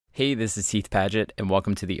Hey, this is Heath Paget, and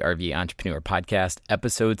welcome to the RVE Entrepreneur Podcast,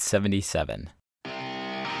 episode 77.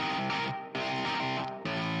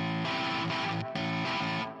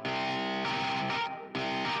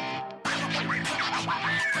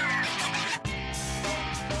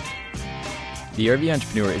 The RVE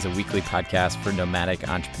Entrepreneur is a weekly podcast for nomadic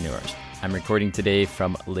entrepreneurs. I'm recording today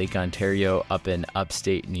from Lake Ontario up in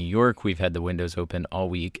upstate New York. We've had the windows open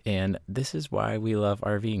all week, and this is why we love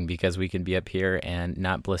RVing, because we can be up here and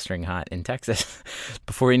not blistering hot in Texas.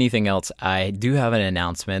 Before anything else, I do have an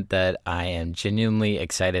announcement that I am genuinely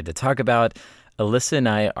excited to talk about. Alyssa and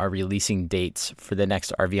I are releasing dates for the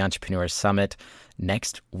next RVE Entrepreneur Summit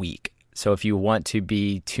next week. So if you want to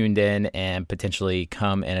be tuned in and potentially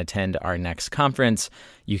come and attend our next conference,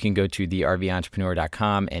 you can go to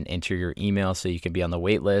therveentrepreneur.com and enter your email so you can be on the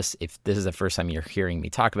wait list. If this is the first time you're hearing me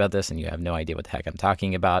talk about this and you have no idea what the heck I'm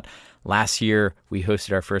talking about, last year we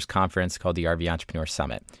hosted our first conference called the RVE Entrepreneur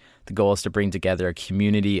Summit. The goal is to bring together a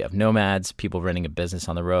community of nomads, people running a business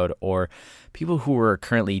on the road, or people who are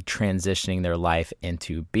currently transitioning their life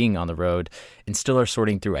into being on the road and still are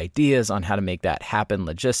sorting through ideas on how to make that happen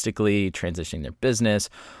logistically, transitioning their business,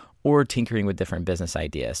 or tinkering with different business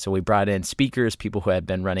ideas. So we brought in speakers, people who had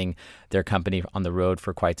been running their company on the road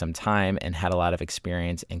for quite some time and had a lot of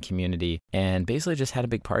experience and community, and basically just had a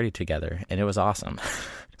big party together, and it was awesome.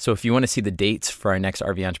 So if you want to see the dates for our next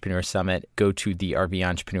RVE Entrepreneur Summit, go to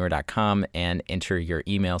therveentrepreneur.com and enter your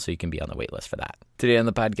email so you can be on the wait list for that. Today on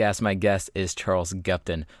the podcast, my guest is Charles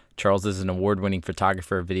Gupton. Charles is an award-winning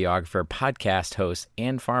photographer, videographer, podcast host,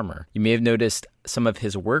 and farmer. You may have noticed some of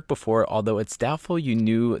his work before, although it's doubtful you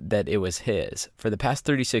knew that it was his. For the past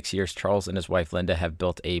 36 years, Charles and his wife Linda have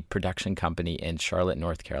built a production company in Charlotte,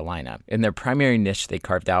 North Carolina. And their primary niche they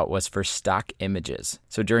carved out was for stock images.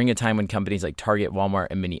 So during a time when companies like Target, Walmart,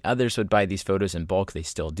 and many others would buy these photos in bulk, they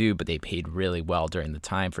still do, but they paid really well during the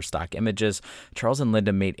time for stock images. Charles and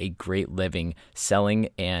Linda made a great living selling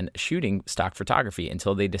and shooting stock photography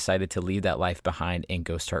until they decided to leave that life behind and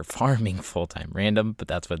go start farming full-time. Random, but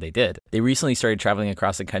that's what they did. They recently started traveling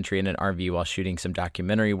across the country in an RV while shooting some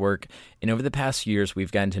documentary work. And over the past years,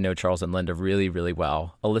 we've gotten to know Charles and Linda really, really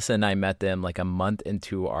well. Alyssa and I met them like a month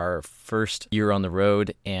into our first year on the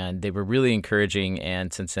road, and they were really encouraging.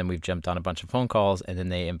 And since then, we've jumped on a bunch of phone calls, and then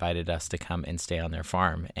they invited us to come and stay on their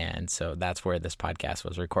farm. And so that's where this podcast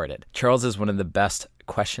was recorded. Charles is one of the best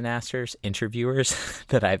question askers, interviewers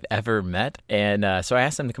that I've ever met. And so I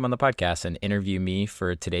asked them to come on the podcast and interview me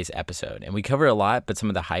for today's episode. And we cover a lot, but some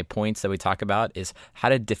of the high points that we talk about is how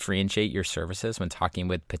to differentiate your services when talking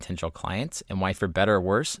with potential clients and why, for better or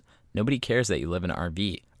worse, nobody cares that you live in an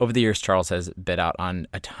RV. Over the years, Charles has bid out on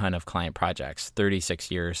a ton of client projects, 36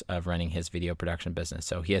 years of running his video production business.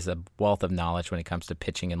 So he has a wealth of knowledge when it comes to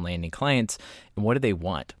pitching and landing clients and what do they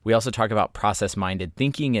want. We also talk about process-minded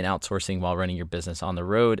thinking and outsourcing while running your business on the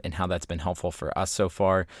road and how that's been helpful for us so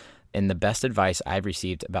far, and the best advice I've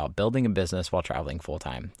received about building a business while traveling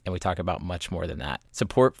full-time. And we talk about much more than that.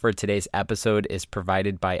 Support for today's episode is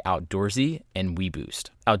provided by Outdoorsy and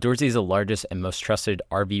WeBoost. Outdoorsy is the largest and most trusted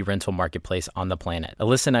RV rental marketplace on the planet.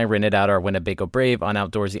 Alyssa and I rented out our Winnebago Brave on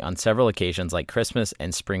Outdoorsy on several occasions like Christmas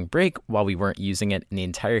and spring break while we weren't using it, and the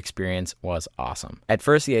entire experience was awesome. At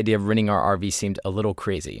first, the idea of renting our RV seemed a little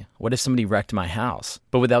crazy. What if somebody wrecked my house?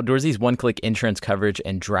 But with Outdoorsy's one-click insurance coverage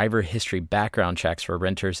and driver history background checks for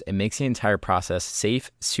renters, it makes the entire process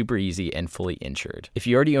safe, super easy, and fully insured. If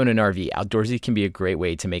you already own an RV, Outdoorsy can be a great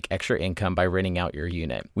way to make extra income by renting out your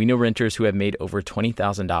unit. We know renters who have made over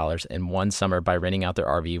 $20,000 in one summer by renting out their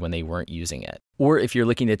RV when they weren't using it. Or if you're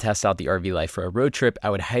looking to test out the RV life for a road trip, I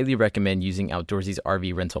would highly recommend using Outdoorsy's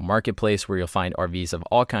RV rental marketplace, where you'll find RVs of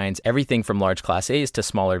all kinds, everything from large Class A's to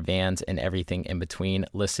smaller vans and everything in between,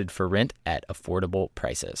 listed for rent at affordable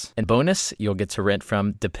prices. And bonus, you'll get to rent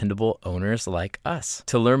from dependable owners like us.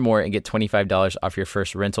 To learn more and get $25 off your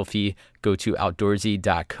first rental fee, go to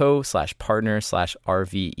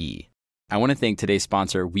outdoorsy.co/partner/RVE. I want to thank today's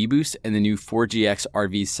sponsor, WeBoost, and the new 4GX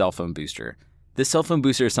RV cell phone booster. This cell phone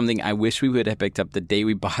booster is something I wish we would have picked up the day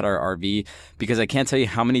we bought our RV, because I can't tell you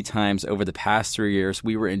how many times over the past 3 years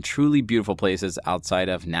we were in truly beautiful places outside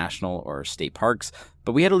of national or state parks,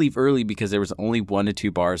 but we had to leave early because there was only 1 to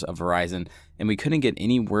 2 bars of Verizon, and we couldn't get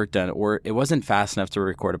any work done, or it wasn't fast enough to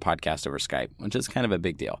record a podcast over Skype, which is kind of a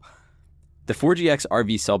big deal. The 4GX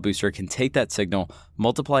RV cell booster can take that signal,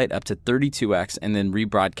 multiply it up to 32x, and then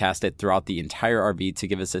rebroadcast it throughout the entire RV to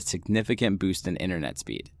give us a significant boost in internet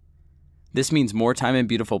speed. This means more time in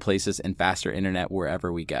beautiful places and faster internet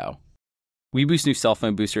wherever we go. WeBoost new cell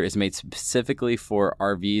phone booster is made specifically for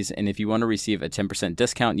RVs, and if you want to receive a 10%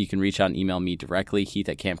 discount, you can reach out and email me directly,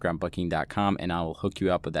 heath@campgroundbooking.com, and I will hook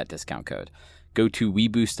you up with that discount code. Go to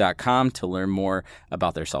weboost.com to learn more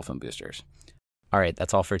about their cell phone boosters. All right,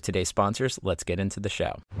 that's all for today's sponsors. Let's get into the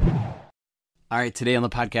show. All right, today on the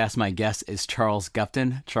podcast, my guest is Charles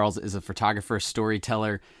Gupton. Charles is a photographer,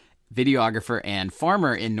 storyteller, videographer, and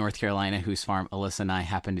farmer in North Carolina, whose farm Alyssa and I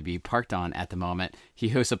happen to be parked on at the moment. He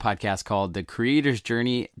hosts a podcast called The Creator's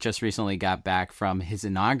Journey. Just recently got back from his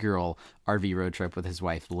inaugural RV road trip with his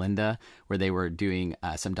wife, Linda, where they were doing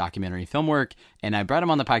some documentary film work. And I brought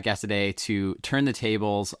him on the podcast today to turn the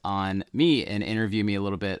tables on me and interview me a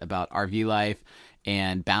little bit about RV life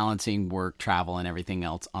and balancing work, travel, and everything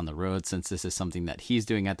else on the road, since this is something that he's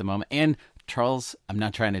doing at the moment. And Charles, I'm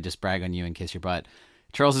not trying to just brag on you and kiss your butt.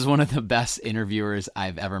 Charles is one of the best interviewers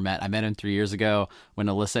I've ever met. I met him 3 years ago when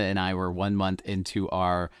Alyssa and I were 1 month into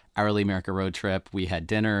our Hourly America road trip. We had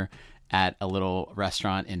dinner at a little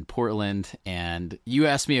restaurant in Portland, and you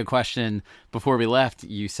asked me a question before we left.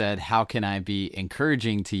 You said, how can I be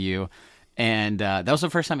encouraging to you? And that was the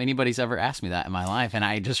first time anybody's ever asked me that in my life. And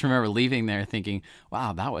I just remember leaving there thinking,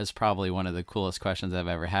 wow, that was probably one of the coolest questions I've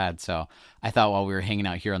ever had. So I thought while we were hanging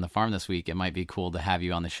out here on the farm this week, it might be cool to have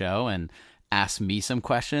you on the show and ask me some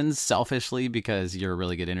questions selfishly, because you're a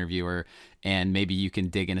really good interviewer, and maybe you can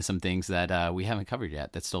dig into some things that we haven't covered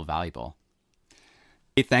yet that's still valuable.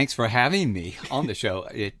 Hey, thanks for having me on the show.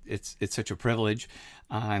 It's such a privilege.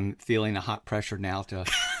 I'm feeling a hot pressure now to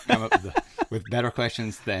come up with better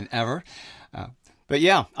questions than ever. But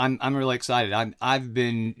yeah, I'm really excited. I've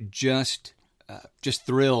been just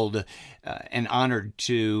thrilled and honored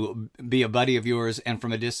to be a buddy of yours, and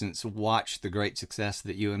from a distance watch the great success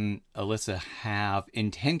that you and Alyssa have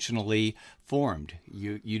intentionally formed.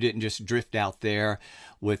 You didn't just drift out there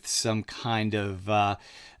with some kind of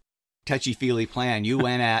touchy-feely plan. You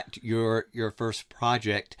went at your first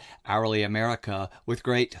project, Hourly America, with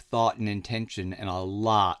great thought and intention and a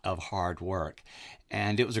lot of hard work.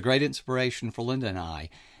 And it was a great inspiration for Linda and I.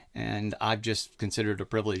 And I've just considered it a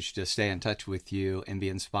privilege to stay in touch with you and be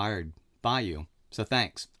inspired by you. So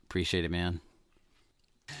thanks. Appreciate it, man.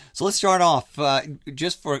 So let's start off,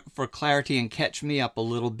 just for clarity and catch me up a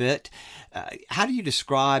little bit. How do you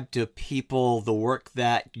describe to people the work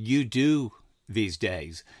that you do these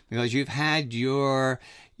days? Because you've had your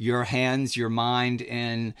hands, your mind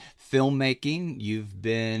in filmmaking. You've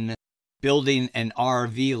been building an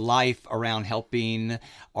RV life around helping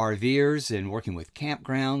RVers and working with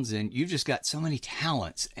campgrounds, and you've just got so many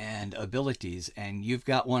talents and abilities, and you've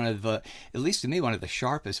got one of the, at least to me, one of the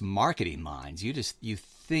sharpest marketing minds. You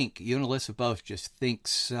think, you and Alyssa both just think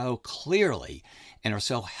so clearly and are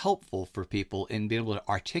so helpful for people in being able to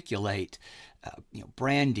articulate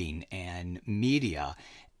branding and media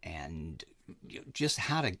and just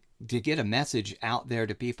how to get a message out there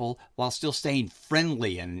to people while still staying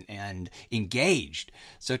friendly and engaged.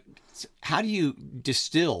 So how do you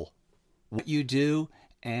distill what you do,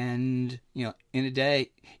 and in a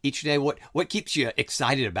day, each day, what keeps you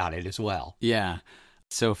excited about it as well? Yeah.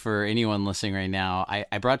 So for anyone listening right now,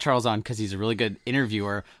 I brought Charles on because he's a really good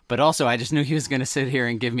interviewer, but also I just knew he was going to sit here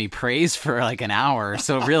and give me praise for like an hour.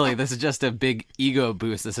 So really, this is just a big ego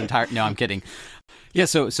boost. No, I'm kidding. Yeah.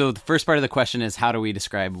 So the first part of the question is, how do we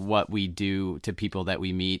describe what we do to people that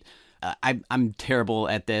we meet? I'm terrible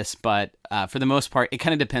at this, but for the most part, it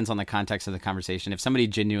kind of depends on the context of the conversation. If somebody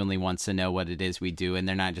genuinely wants to know what it is we do, and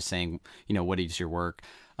they're not just saying, what is your work?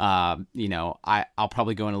 I'll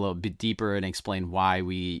probably go in a little bit deeper and explain why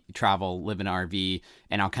we travel, live in an RV,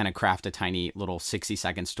 and I'll kind of craft a tiny little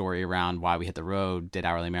 60-second story around why we hit the road, did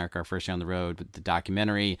Hourly America our first year on the road with the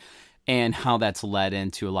documentary, and how that's led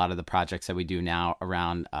into a lot of the projects that we do now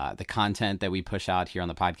around the content that we push out here on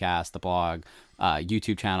the podcast, the blog,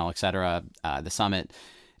 YouTube channel, etc., the summit,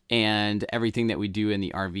 and everything that we do in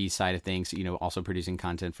the RV side of things, also producing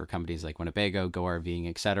content for companies like Winnebago, Go RVing,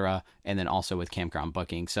 etc., and then also with campground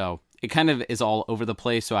booking. So it kind of is all over the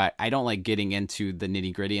place. So I don't like getting into the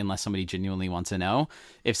nitty gritty unless somebody genuinely wants to know.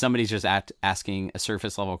 If somebody's just asking a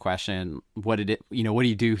surface level question, what do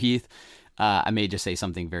you do, Heath? I may just say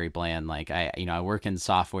something very bland, like I work in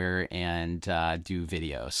software and do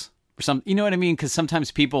videos or some, you know what I mean? Because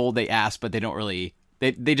sometimes people, they ask, but they don't really,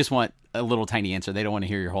 they just want a little tiny answer. They don't want to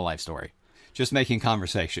hear your whole life story. Just making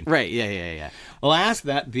conversation. Right. Yeah. Well, I ask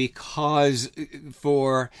that because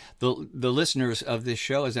for the listeners of this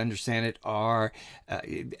show, as I understand it, are,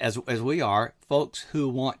 as we are, folks who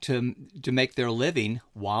want to make their living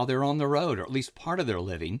while they're on the road, or at least part of their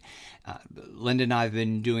living. Linda and I have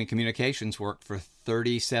been doing communications work for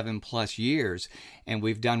 37 plus years, and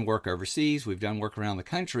we've done work overseas, we've done work around the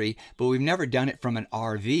country, but we've never done it from an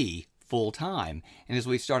RV full time. And as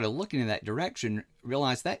we started looking in that direction,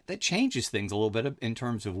 realized that that changes things a little bit in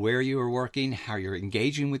terms of where you are working, how you're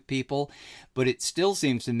engaging with people. But it still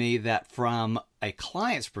seems to me that from a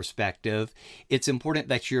client's perspective, it's important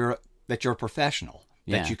that you're a professional,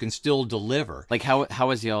 that you can still deliver. Like how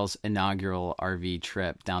was y'all's inaugural RV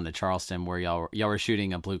trip down to Charleston, where y'all were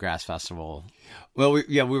shooting a bluegrass festival? Well,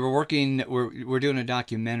 we were working. We're doing a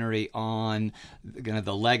documentary on kind of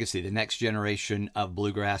the legacy, the next generation of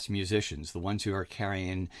bluegrass musicians, the ones who are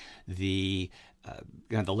carrying the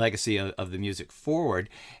the legacy of the music forward.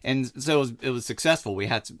 And so it was successful. We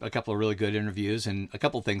had a couple of really good interviews, and a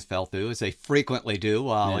couple of things fell through, as they frequently do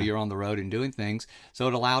while you're on the road and doing things. So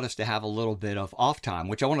it allowed us to have a little bit of off time,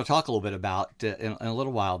 which I want to talk a little bit about in a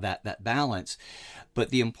little while, that balance. But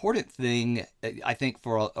the important thing, I think,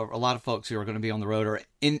 for a lot of folks who are going to be on the road or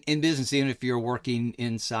in business, even if you're working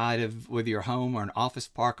inside of whether your home or an office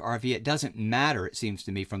park RV, it doesn't matter, it seems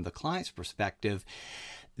to me, from the client's perspective.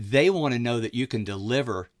 They want to know that you can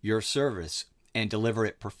deliver your service and deliver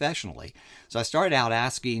it professionally. So I started out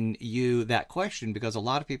asking you that question because a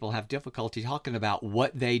lot of people have difficulty talking about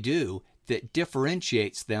what they do that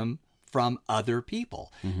differentiates them from other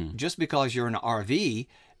people. Mm-hmm. Just because you're an RV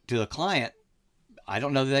to the client, I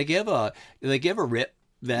don't know that they give a rip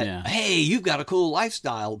that, hey, you've got a cool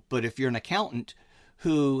lifestyle. But if you're an accountant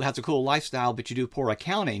who has a cool lifestyle, but you do poor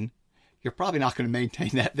accounting, you're probably not going to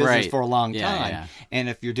maintain that business for a long time. Yeah. And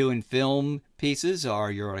if you're doing film pieces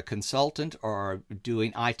or you're a consultant or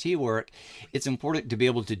doing IT work, it's important to be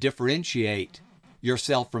able to differentiate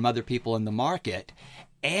yourself from other people in the market.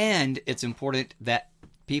 And it's important that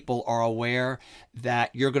people are aware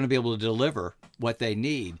that you're going to be able to deliver what they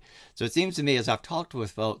need. So it seems to me, as I've talked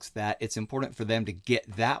with folks, that it's important for them to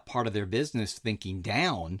get that part of their business thinking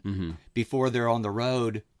down before they're on the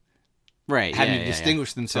road, having to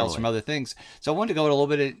distinguish themselves from other things. So I wanted to go a little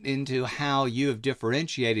bit into how you have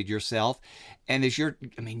differentiated yourself. And as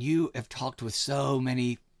you have talked with so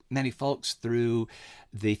many folks through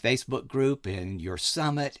the Facebook group and your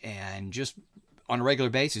summit, and just on a regular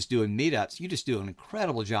basis doing meetups. You just do an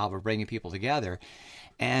incredible job of bringing people together.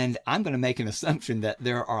 And I'm going to make an assumption that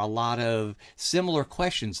there are a lot of similar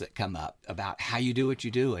questions that come up about how you do what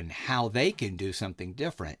you do and how they can do something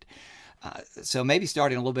different. So maybe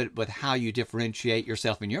starting a little bit with how you differentiate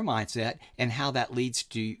yourself in your mindset and how that leads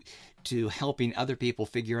to helping other people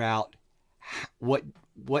figure out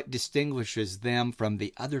what distinguishes them from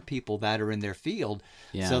the other people that are in their field,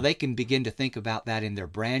 so they can begin to think about that in their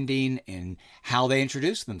branding and how they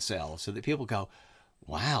introduce themselves, so that people go,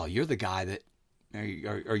 wow, you're the guy that,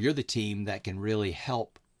 or you're the team that can really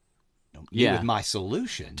help me with my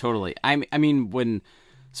solution. Totally. I mean,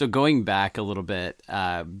 so going back a little bit,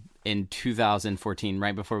 in 2014,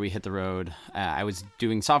 right before we hit the road, I was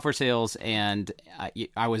doing software sales, and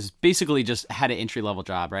I was basically just had an entry-level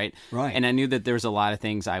job, right? Right. And I knew that there was a lot of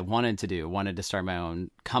things I wanted to do. Wanted to start my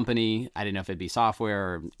own company. I didn't know if it'd be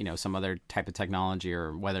software or, some other type of technology,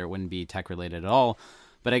 or whether it wouldn't be tech-related at all.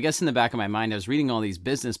 But I guess in the back of my mind, I was reading all these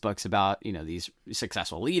business books about, these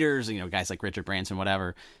successful leaders, guys like Richard Branson,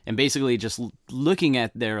 whatever, and basically just looking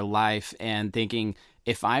at their life and thinking,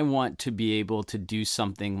 if I want to be able to do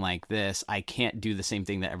something like this, I can't do the same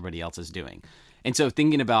thing that everybody else is doing. And so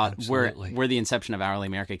thinking about where the inception of Hourly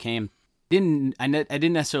America came, I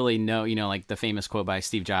didn't necessarily know, like the famous quote by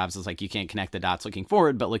Steve Jobs is like, you can't connect the dots looking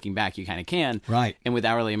forward, but looking back, you kind of can. Right. And with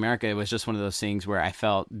Hourly America, it was just one of those things where I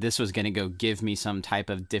felt this was going to go give me some type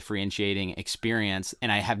of differentiating experience.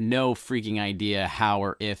 And I have no freaking idea how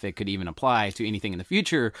or if it could even apply to anything in the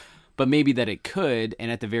future, but maybe that it could. And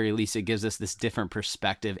at the very least, it gives us this different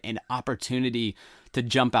perspective and opportunity to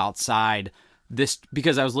jump outside this,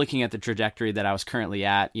 because I was looking at the trajectory that I was currently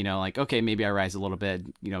at, like, okay, maybe I rise a little bit,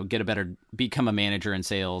 become a manager in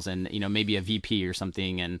sales, and, maybe a VP or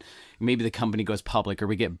something, and maybe the company goes public or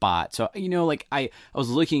we get bought. So, I was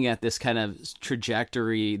looking at this kind of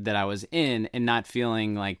trajectory that I was in and not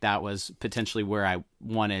feeling like that was potentially where I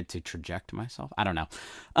wanted to traject myself. I don't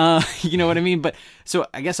know. You know what I mean? But so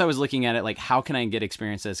I guess I was looking at it like, how can I get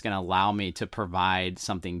experience that's going to allow me to provide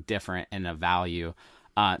something different and of value?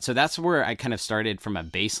 So that's where I kind of started from a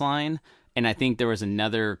baseline. And I think there was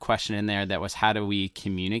another question in there that was, how do we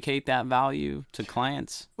communicate that value to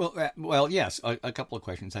clients? Well, yes, a couple of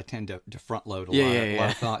questions. I tend to front load a lot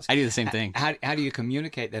of thoughts. I do the same thing. How do you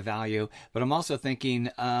communicate the value? But I'm also thinking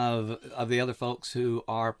of the other folks who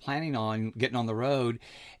are planning on getting on the road,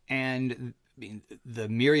 and the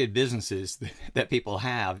myriad businesses that people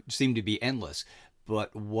have seem to be endless.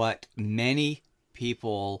 But what many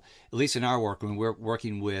people, at least in our work, when we're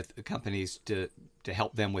working with companies to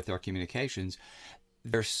help them with their communications,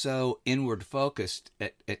 they're so inward focused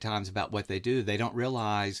at times about what they do. They don't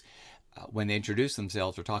realize when they introduce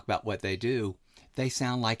themselves or talk about what they do, they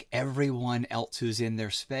sound like everyone else who's in their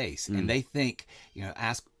space. And they think,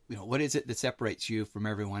 ask, what is it that separates you from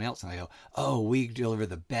everyone else? And I go, oh, we deliver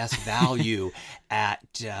the best value at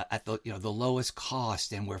the lowest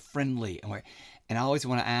cost, and we're friendly, and I always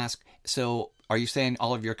want to ask, so are you saying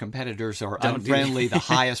all of your competitors are unfriendly, the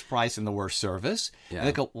highest price and the worst service? Yeah. And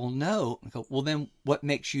they go, well, no. I go, well, then what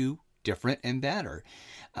makes you different and better?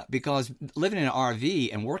 Because living in an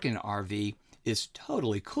RV and working in an RV is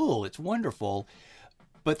totally cool. It's wonderful.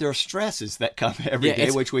 But there are stresses that come every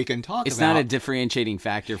day, which we can talk about. It's not a differentiating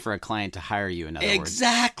factor for a client to hire you, in other words.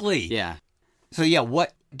 Exactly. Yeah. So,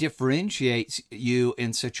 what differentiates you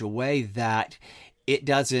in such a way that it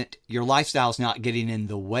doesn't, your lifestyle's not getting in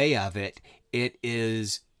the way of it. It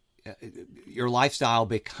is, your lifestyle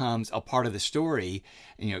becomes a part of the story.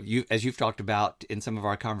 And, as you've talked about in some of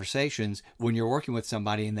our conversations, when you're working with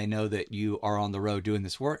somebody and they know that you are on the road doing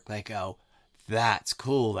this work, they go, that's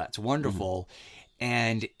cool, that's wonderful.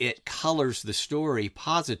 And it colors the story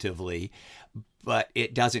positively, but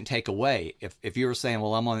it doesn't take away. If you were saying,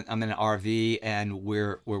 well, I'm in an RV and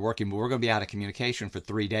we're working, but we're going to be out of communication for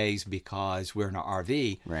 3 days because we're in an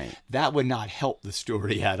RV, right, that would not help the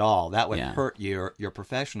story at all. That would hurt your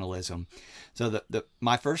professionalism. So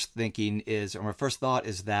my first thought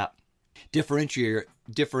is that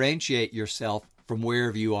differentiate yourself from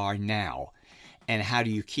wherever you are now, and how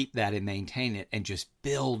do you keep that and maintain it and just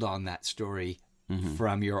build on that story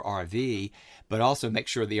from your RV, but also make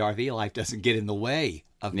sure the RV life doesn't get in the way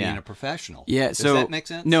of being a professional. Yeah. Does that make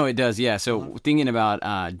sense? No, it does. Yeah. So thinking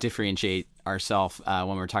about differentiate ourselves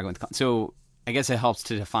when we're talking with clients. So I guess it helps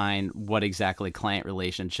to define what exactly client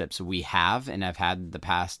relationships we have and have had the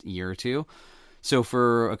past year or two. So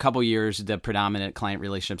for a couple years, the predominant client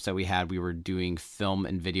relationships that we had, we were doing film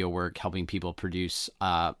and video work, helping people produce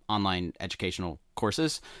online educational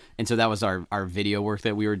courses. And so that was our video work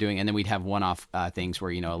that we were doing. And then we'd have one-off things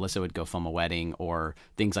where, Alyssa would go film a wedding or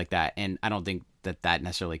things like that. And I don't think that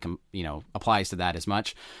necessarily, applies to that as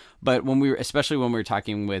much. But especially when we were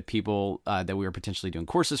talking with people that we were potentially doing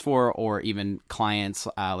courses for, or even clients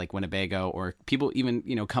like Winnebago, or people, even,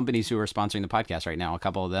 companies who are sponsoring the podcast right now, a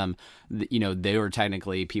couple of them, they were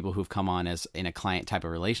technically people who've come on as in a client type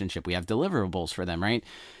of relationship. We have deliverables for them, right?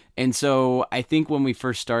 And so I think when we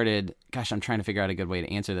first started, gosh, I'm trying to figure out a good way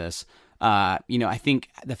to answer this. I think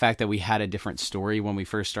the fact that we had a different story when we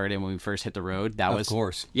first started, when we first hit the road, that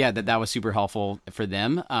was super helpful for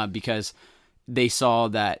them because they saw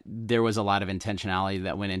that there was a lot of intentionality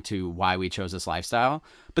that went into why we chose this lifestyle.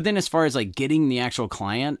 But then as far as like getting the actual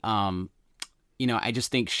client, I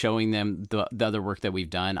just think showing them the other work that we've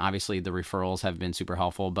done, obviously the referrals have been super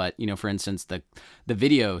helpful, but, for instance, the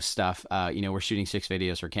video stuff, we're shooting 6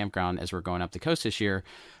 videos for Campground as we're going up the coast this year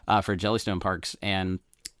for Jellystone Parks. And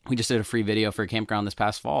we just did a free video for a campground this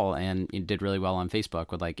past fall, and it did really well on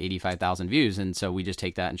Facebook with like 85,000 views. And so we just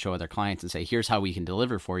take that and show other clients and say, here's how we can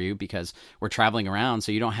deliver for you, because we're traveling around.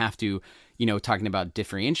 So you don't have to, talking about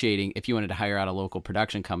differentiating. If you wanted to hire out a local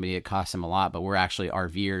production company, it costs them a lot, but we're actually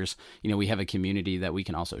RVers. We have a community that we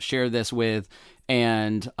can also share this with.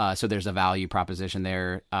 And so there's a value proposition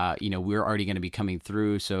there. We're already going to be coming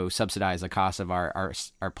through, so subsidize the cost of our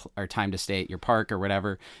time to stay at your park or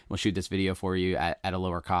whatever. We'll shoot this video for you at a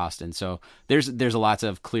lower cost. And so there's lots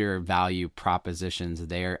of clear value propositions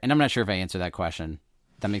there. And I'm not sure if I answered that question.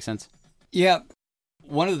 That makes sense? Yeah.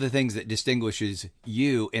 One of the things that distinguishes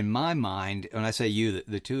you, in my mind, when I say you,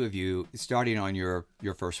 the two of you, starting on your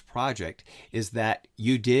first project, is that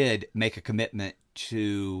you did make a commitment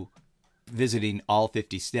to visiting all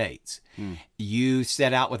 50 states. You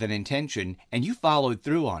set out with an intention and you followed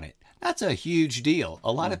through on it. That's a huge deal.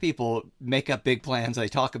 A lot of people make up big plans. They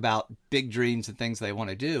talk about big dreams and things they want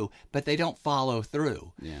to do, but they don't follow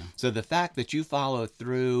through. Yeah. So the fact that you follow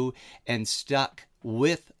through and stuck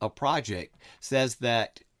with a project says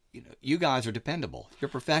that you guys are dependable. You're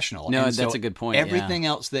professional. No, and that's a good point. Everything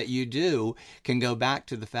else that you do can go back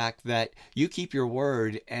to the fact that you keep your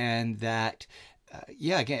word, and that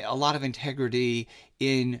again, a lot of integrity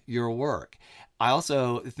in your work. I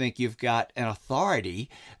also think you've got an authority,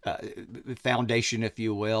 foundation, if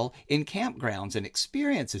you will, in campgrounds and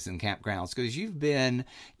experiences in campgrounds, because you've been,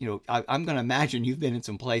 I'm going to imagine you've been in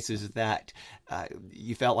some places that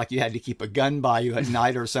you felt like you had to keep a gun by you at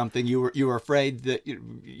night or something. You were afraid that you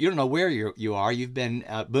don't know where you are. You've been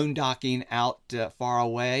boondocking out far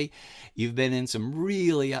away. You've been in some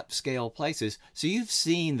really upscale places. So you've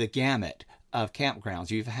seen the gamut of campgrounds.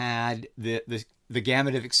 You've had the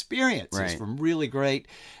gamut of experiences, right, from really great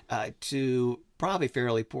to probably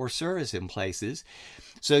fairly poor service in places.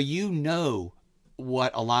 So you know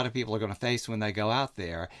what a lot of people are going to face when they go out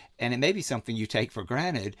there. And it may be something you take for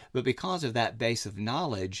granted, but because of that base of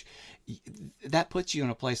knowledge, that puts you in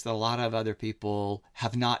a place that a lot of other people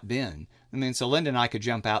have not been. I mean, so Linda and I could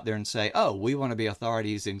jump out there and say, oh, we want to be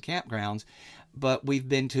authorities in campgrounds, but we've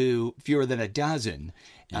been to fewer than a dozen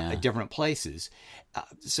different places.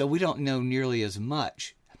 So we don't know nearly as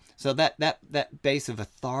much. So that base of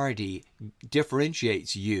authority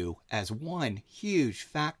differentiates you as one huge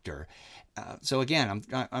factor. So again,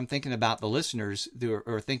 I'm thinking about the listeners who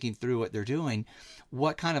are thinking through what they're doing.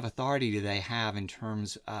 What kind of authority do they have in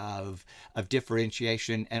terms of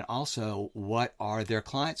differentiation, and also what are their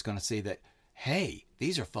clients going to see that, hey,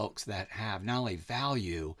 these are folks that have not only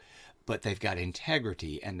value, but they've got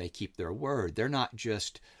integrity and they keep their word. They're not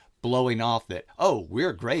just blowing off that, oh,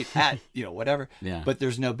 we're great at, whatever, but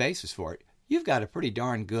there's no basis for it. You've got a pretty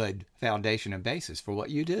darn good foundation and basis for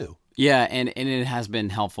what you do. Yeah, and it has been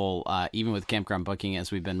helpful, even with campground booking,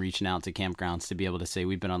 as we've been reaching out to campgrounds to be able to say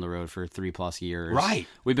we've been on the road for 3+ years. Right.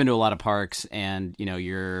 We've been to a lot of parks, and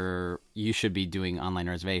you should be doing online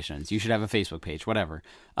reservations. You should have a Facebook page, whatever.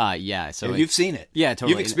 So you've seen it. Yeah,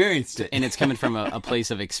 totally. You've experienced it, and it's coming from a place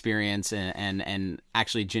of experience and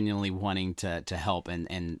actually genuinely wanting to help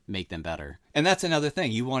and make them better. And that's another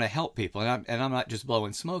thing. You want to help people, and I'm not just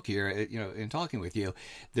blowing smoke here. In talking with you,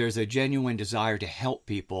 there's a genuine desire to help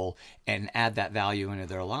people and add that value into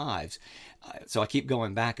their lives. So I keep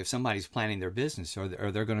going back. If somebody's planning their business or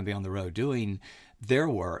they're going to be on the road doing their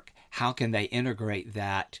work, how can they integrate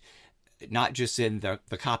that, not just in the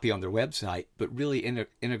copy on their website, but really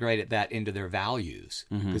integrate that into their values?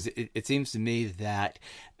 Because it seems to me that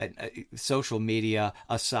social media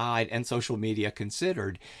aside and social media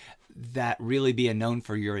considered, that really being known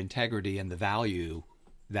for your integrity and the value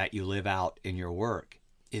that you live out in your work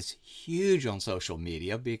is huge on social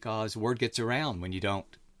media, because word gets around when you don't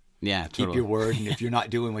keep your word, and if you're not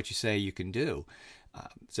doing what you say you can do.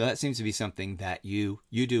 So that seems to be something that you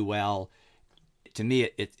do well. To me,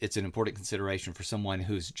 it's an important consideration for someone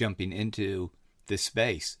who's jumping into this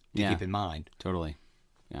space to keep in mind. Totally.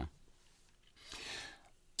 Yeah.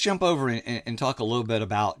 Jump over and talk a little bit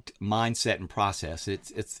about mindset and process.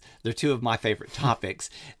 They're two of my favorite topics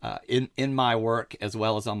in my work as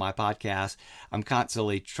well as on my podcast. I'm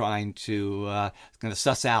constantly trying to kind of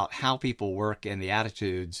suss out how people work and the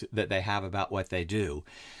attitudes that they have about what they do.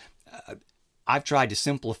 I've tried to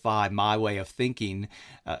simplify my way of thinking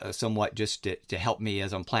somewhat, just to help me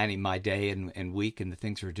as I'm planning my day and week and the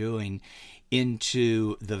things we're doing,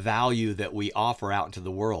 into the value that we offer out into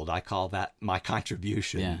the world. I call that my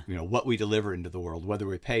contribution. What we deliver into the world, whether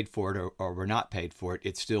we're paid for it or we're not paid for it,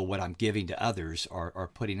 it's still what I'm giving to others or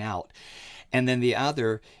putting out. And then the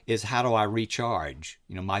other is, how do I recharge,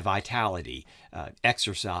 my vitality,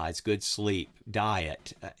 exercise, good sleep,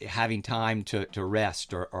 diet, having time to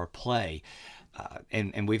rest or play.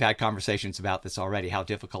 And we've had conversations about this already, how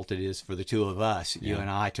difficult it is for the two of us, you and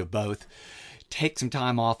I, to both take some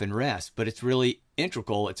time off and rest. But it's really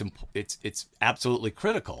integral. It's absolutely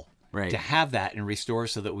critical to have that and restore,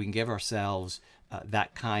 so that we can give ourselves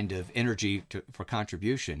that kind of energy for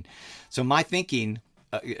contribution. So my thinking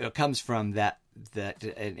comes from that,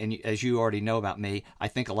 and as you already know about me, I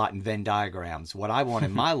think a lot in Venn diagrams. What I want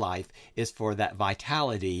in my life is for that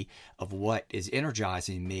vitality of what is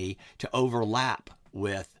energizing me to overlap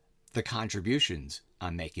with the contributions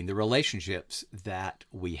I'm making, the relationships that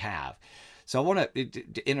we have. So I want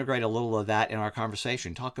to integrate a little of that in our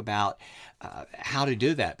conversation, talk about how to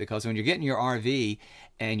do that, because when you're getting your RV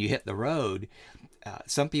and you hit the road,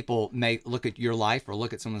 some people may look at your life or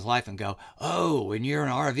look at someone's life and go, oh, when you're in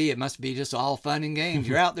an RV, it must be just all fun and games.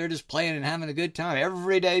 You're out there just playing and having a good time.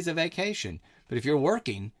 Every day's a vacation. But if you're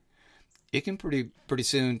working, it can pretty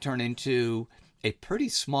soon turn into a pretty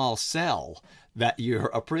small cell that you're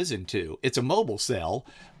a prison to. It's a mobile cell,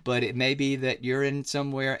 but it may be that you're in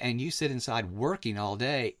somewhere and you sit inside working all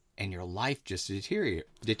day, and your life just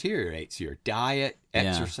deteriorates, your diet,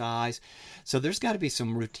 exercise. So there's got to be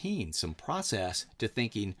some routine, some process to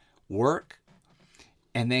thinking work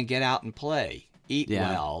and then get out and play, eat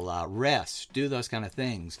well, rest, do those kind of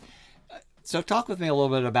things. So talk with me a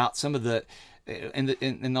little bit about some of the, in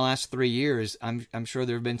the last 3 years, I'm sure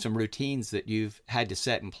there have been some routines that you've had to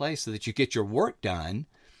set in place so that you get your work done,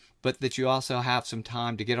 but that you also have some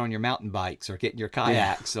time to get on your mountain bikes or get in your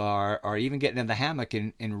kayaks or even getting in the hammock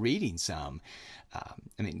and reading some.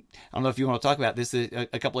 I mean, I don't know if you want to talk about this.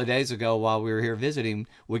 A couple of days ago, while we were here visiting,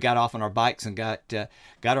 we got off on our bikes and got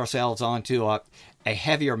ourselves onto a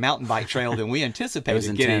heavier mountain bike trail than we anticipated. It was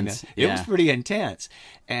intense. It was pretty intense,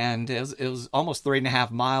 and it was almost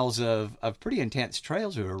 3.5 miles of pretty intense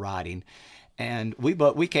trails we were riding. And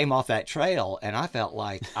we came off that trail, and I felt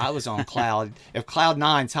like I was on if cloud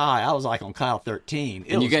 9's high, I was like on cloud 13.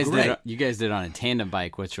 And you guys did it on a tandem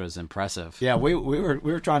bike, which was impressive. Yeah, we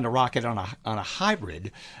were trying to rock it on a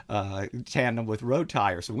hybrid tandem with road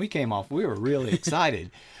tires. When we came off, we were really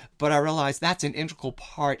excited. But I realized that's an integral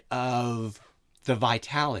part of the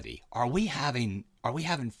vitality. Are we having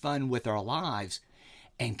fun with our lives?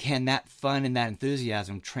 And can that fun and that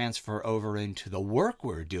enthusiasm transfer over into the work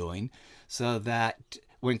we're doing, so that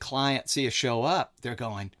when clients see us show up, they're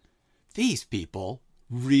going, these people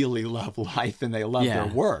really love life and they love their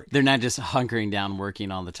work. They're not just hunkering down working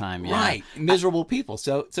all the time. Yeah. Right. Miserable people.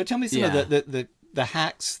 So tell me some of the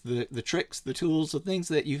hacks, the tricks, the tools, the things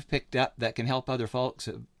that you've picked up that can help other folks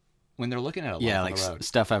when they're looking at a life on the road.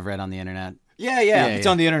 Stuff I've read on the internet. Yeah. It's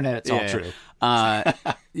on the internet. It's all true.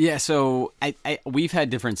 So we've had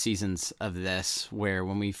different seasons of this, where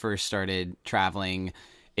when we first started traveling,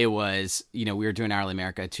 it was, we were doing Hourly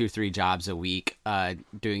America, 2-3 jobs a week,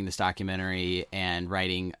 doing this documentary and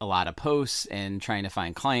writing a lot of posts and trying to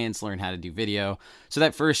find clients, learn how to do video. So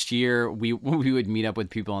that first year, when we would meet up with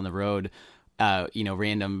people on the road,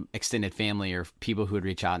 random extended family or people who would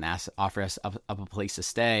reach out and offer us up a place to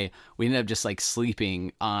stay, we ended up just like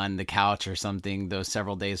sleeping on the couch or something those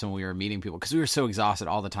several days when we were meeting people, because we were so exhausted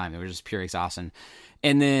all the time. It was just pure exhaustion.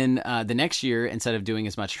 And then the next year, instead of doing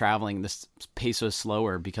as much traveling, the pace was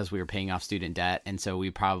slower because we were paying off student debt. And so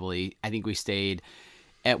I think we stayed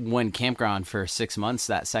at one campground for 6 months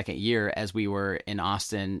that second year, as we were in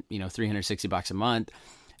Austin, $360 a month.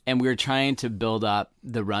 And we were trying to build up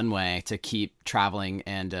the runway to keep traveling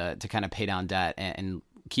and to kind of pay down debt and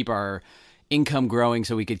keep our income growing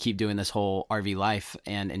so we could keep doing this whole RV life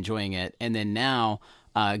and enjoying it. And then now,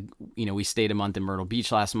 we stayed a month in Myrtle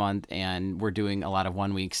Beach last month, and we're doing a lot of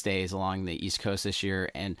 1 week stays along the East Coast this year.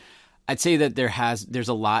 And I'd say that there's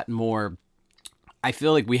a lot more. I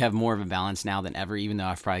feel like we have more of a balance now than ever, even though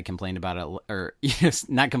I've probably complained about it, or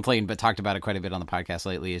not complained, but talked about it quite a bit on the podcast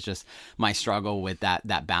lately. It's just my struggle with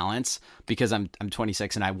that balance, because I'm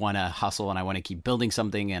 26 and I want to hustle and I want to keep building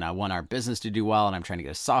something and I want our business to do well, and I'm trying to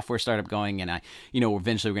get a software startup going, and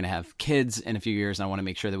eventually we're going to have kids in a few years, and I want to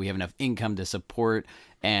make sure that we have enough income to support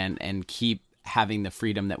and keep having the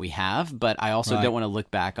freedom that we have. But I also don't want to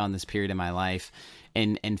look back on this period in my life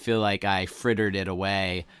and feel like I frittered it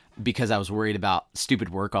away because I was worried about stupid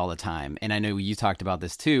work all the time. And I know you talked about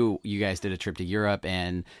this too. You guys did a trip to Europe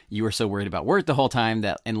and you were so worried about work the whole time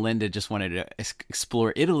and Linda just wanted to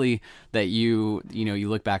explore Italy, that you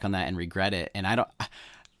look back on that and regret it. And I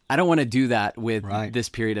don't want to do that with this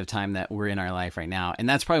period of time that we're in our life right now. And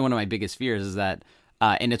that's probably one of my biggest fears, is that,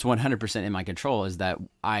 and it's 100% in my control, is that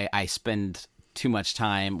I spend too much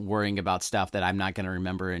time worrying about stuff that I'm not going to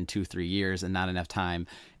remember in 2-3 years, and not enough time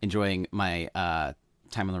enjoying my,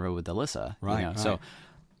 time on the road with Alyssa. Right. So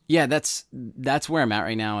yeah, that's where I'm at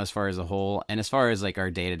right now as far as a whole. And as far as like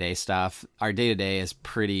our day-to-day stuff, our day-to-day is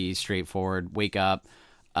pretty straightforward. Wake up,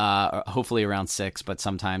 hopefully around 6, but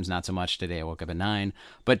sometimes not so much. Today I woke up at 9,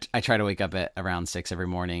 but I try to wake up at around 6 every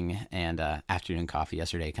morning, and afternoon coffee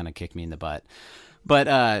yesterday kind of kicked me in the butt.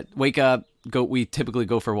 But wake up, we typically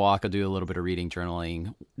go for a walk. I'll do a little bit of reading,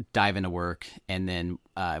 journaling, dive into work, and then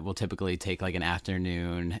we'll typically take like an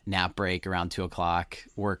afternoon nap break around 2:00,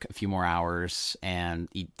 work a few more hours, and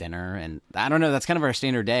eat dinner. And I don't know, that's kind of our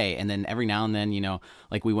standard day. And then every now and then,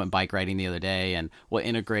 like we went bike riding the other day, and we'll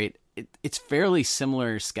integrate. It's fairly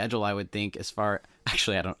similar schedule, I would think, as far.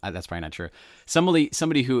 Actually, that's probably not true.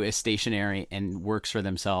 Somebody who is stationary and works for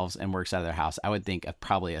themselves and works out of their house, I would think of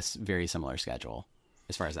probably a very similar schedule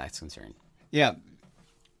as far as that's concerned. Yeah.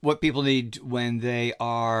 What people need when they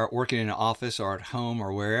are working in an office or at home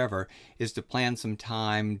or wherever is to plan some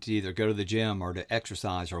time to either go to the gym or to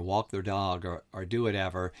exercise or walk their dog or do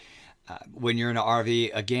whatever. When you're in an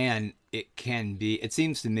RV, again, it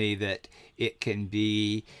seems to me that it can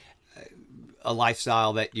be a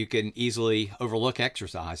lifestyle that you can easily overlook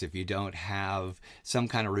exercise if you don't have some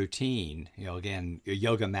kind of routine. Again, a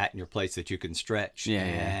yoga mat in your place that you can stretch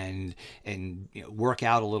and work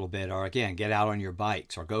out a little bit, or again, get out on your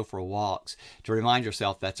bikes or go for walks to remind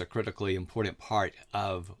yourself that's a critically important part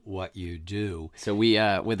of what you do. So we,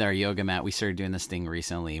 with our yoga mat, we started doing this thing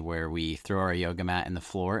recently where we throw our yoga mat in the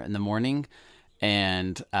floor in the morning.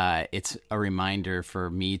 And it's a reminder for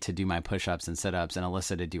me to do my push-ups and sit-ups and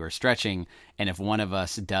Alyssa to do her stretching. And if one of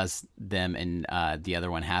us does them and the other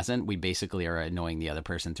one hasn't, we basically are annoying the other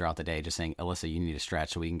person throughout the day, just saying, Alyssa, you need to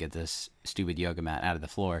stretch so we can get this stupid yoga mat out of the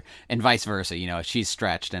floor. And vice versa. You know, if she's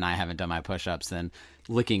stretched and I haven't done my push-ups, then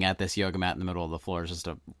looking at this yoga mat in the middle of the floor is just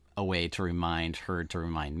a way to remind her to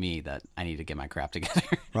remind me that I need to get my crap together.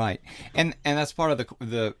 Right. And that's part of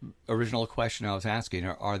the original question I was asking.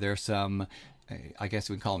 Are there some, I guess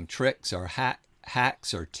we call them tricks or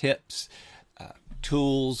hacks or tips,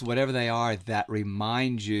 tools, whatever they are, that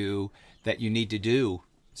remind you that you need to do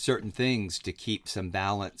certain things to keep some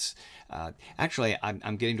balance? Actually,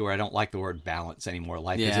 I'm getting to where I don't like the word balance anymore.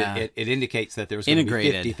 Like, it indicates that there's going to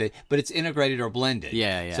be 50, but it's integrated or blended.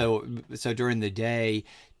 Yeah. So during the day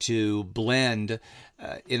to blend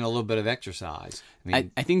in a little bit of exercise. I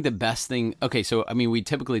think the best thing. Okay, so I mean, we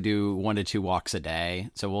typically do 1 to 2 walks a day.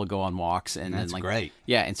 So we'll go on walks, and that's then great.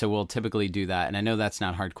 Yeah, and so we'll typically do that. And I know that's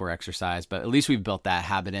not hardcore exercise, but at least we've built that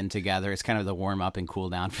habit in together. It's kind of the warm up and cool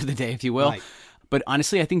down for the day, if you will. Right. But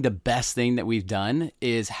honestly, I think the best thing that we've done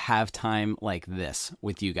is have time like this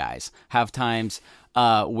with you guys. Have times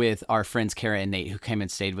with our friends Kara and Nate, who came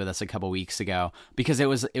and stayed with us a couple weeks ago, because it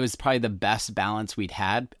was probably the best balance we'd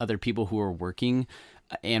had. Other people who were working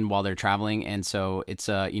and while they're traveling. And so it's,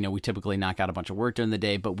 we typically knock out a bunch of work during the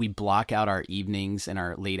day, but we block out our evenings and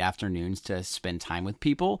our late afternoons to spend time with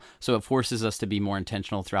people. So it forces us to be more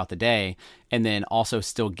intentional throughout the day. And then also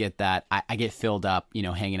still get that, I get filled up,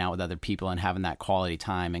 hanging out with other people and having that quality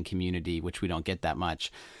time and community, which we don't get that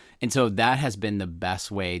much. And so that has been the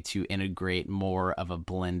best way to integrate more of a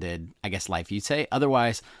blended, I guess, life, you'd say.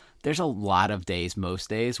 Otherwise, there's a lot of days, most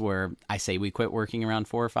days, where I say we quit working around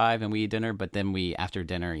 4 or 5 and we eat dinner, but then after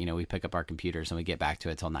dinner, we pick up our computers and we get back to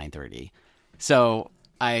it till 9:30. So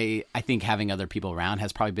I think having other people around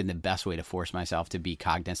has probably been the best way to force myself to be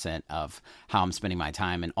cognizant of how I'm spending my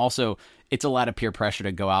time. And also, it's a lot of peer pressure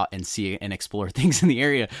to go out and see and explore things in the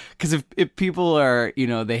area. Because if people are,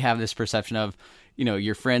 they have this perception of,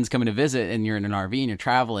 your friends coming to visit and you're in an RV and you're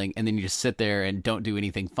traveling and then you just sit there and don't do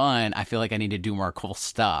anything fun, I feel like I need to do more cool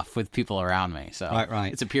stuff with people around me. So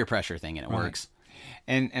right. It's a peer pressure thing and it works.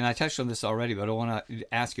 And I touched on this already, but I want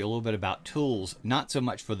to ask you a little bit about tools, not so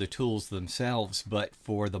much for the tools themselves, but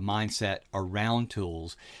for the mindset around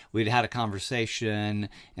tools. We'd had a conversation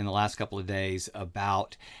in the last couple of days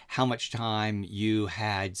about how much time you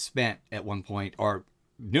had spent at one point, or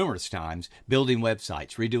numerous times, building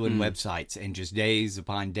websites, redoing websites, and just days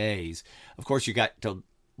upon days. Of course, you got to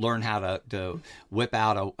learn how to whip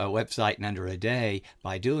out a website in under a day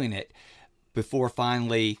by doing it before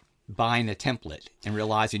finally buying a template and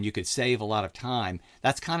realizing you could save a lot of time.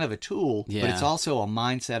 That's kind of a tool, but it's also a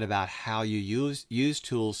mindset about how you use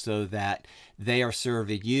tools so that they are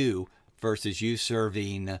serving you versus you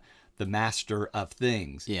serving the master of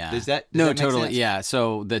things. Yeah. Does that totally. make sense? Yeah.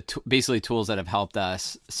 So basically tools that have helped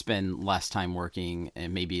us spend less time working,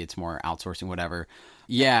 and maybe it's more outsourcing, whatever.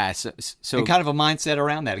 Yeah. So and kind of a mindset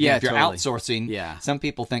around that. Again, if you're totally. outsourcing, some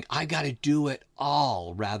people think I got to do it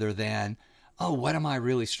all rather than, oh, what am I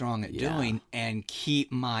really strong at doing, and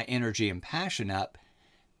keep my energy and passion up.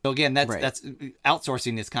 So again, that's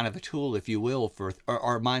outsourcing is kind of a tool, if you will, for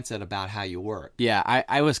or a mindset about how you work. Yeah,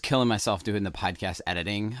 I was killing myself doing the podcast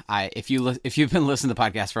editing. If you've been listening to the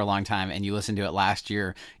podcast for a long time and you listened to it last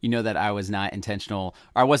year, you know that I was not intentional,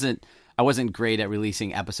 or I wasn't great at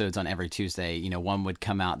releasing episodes on every Tuesday. One would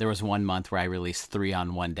come out. There was 1 month where I released 3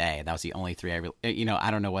 on one day. That was the only 3 I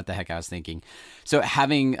don't know what the heck I was thinking. So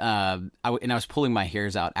having I was pulling my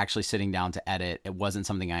hairs out, actually sitting down to edit. It wasn't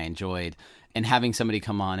something I enjoyed. And having somebody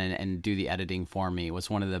come on and do the editing for me was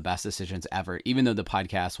one of the best decisions ever. Even though the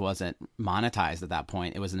podcast wasn't monetized at that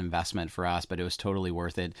point, it was an investment for us, but it was totally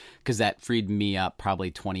worth it because that freed me up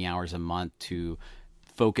probably 20 hours a month to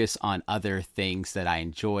focus on other things that I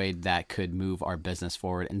enjoyed that could move our business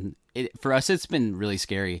forward. And for us, it's been really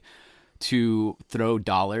scary to throw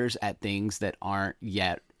dollars at things that aren't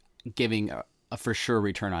yet giving a for sure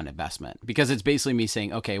return on investment, because it's basically me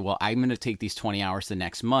saying, okay, well, I'm going to take these 20 hours the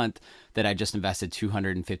next month that I just invested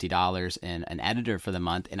 $250 in an editor for the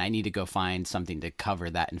month, and I need to go find something to cover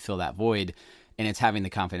that and fill that void. And it's having the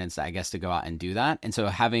confidence, I guess, to go out and do that. And so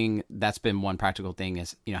that's been one practical thing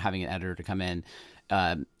is, having an editor to come in.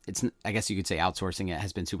 It's, I guess you could say, outsourcing it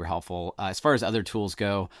has been super helpful. As far as other tools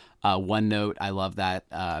go, OneNote, I love that.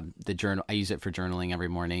 The journal, I use it for journaling every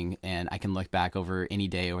morning, and I can look back over any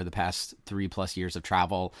day over the past 3+ years of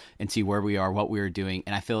travel and see where we are, what we were doing.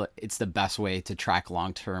 And I feel it's the best way to track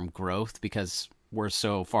long-term growth because we're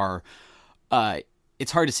so far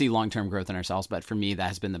it's hard to see long-term growth in ourselves, but for me, that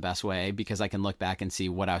has been the best way because I can look back and see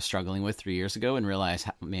what I was struggling with 3 years ago and realize,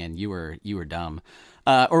 man, you were dumb,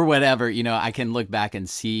 or whatever. I can look back and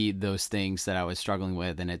see those things that I was struggling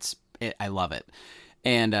with, and I love it.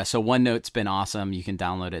 And so OneNote's been awesome. You can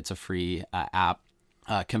download it. It's a free app.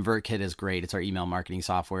 ConvertKit is great. It's our email marketing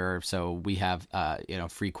software. So we have,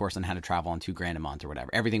 free course on how to travel on $2,000 a month or whatever.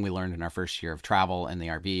 Everything we learned in our first year of travel in the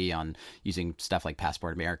RV on using stuff like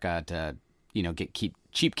Passport America to, keep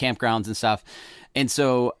cheap campgrounds and stuff. And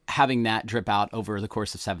so having that drip out over the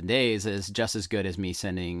course of 7 days is just as good as me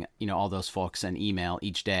sending, all those folks an email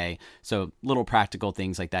each day. So little practical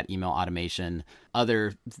things like that email automation,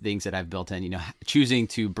 other things that I've built in, choosing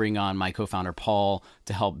to bring on my co-founder, Paul,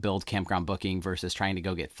 to help build campground booking versus trying to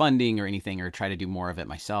go get funding or anything, or try to do more of it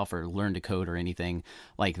myself or learn to code or anything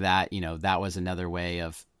like that. That was another way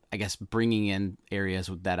of, I guess, bringing in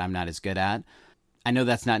areas that I'm not as good at. I know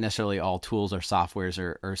that's not necessarily all tools or softwares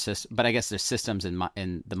or systems, but I guess there's systems and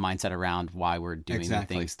the mindset around why we're doing the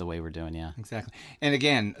things the way we're doing. Yeah, exactly. And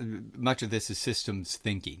again, much of this is systems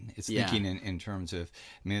thinking. It's thinking in terms of,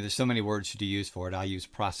 there's so many words to use for it. I use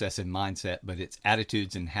process and mindset, but it's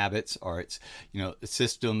attitudes and habits, or it's,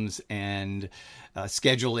 systems and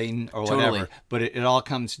scheduling or whatever. Totally. But it all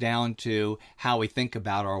comes down to how we think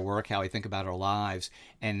about our work, how we think about our lives,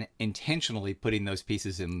 and intentionally putting those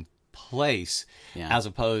pieces in place, as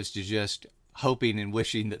opposed to just hoping and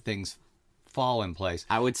wishing that things fall in place.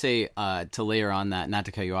 I would say to layer on that, not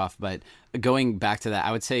to cut you off, but going back to that,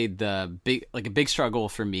 I would say a big struggle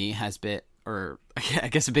for me has been, or I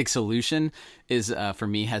guess a big solution is for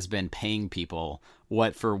me has been paying people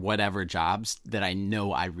for whatever jobs that I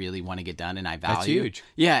know I really want to get done and I value. That's huge.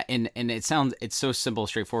 Yeah, and it's so simple,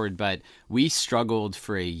 straightforward, but we struggled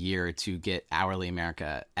for a year to get Hourly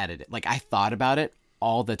America edited. Like, I thought about it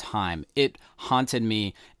all the time. It haunted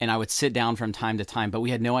me, and I would sit down from time to time, but we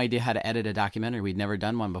had no idea how to edit a documentary. We'd never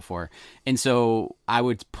done one before. And so I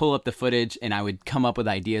would pull up the footage and I would come up with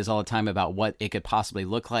ideas all the time about what it could possibly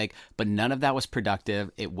look like, but none of that was productive.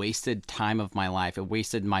 It wasted time of my life. It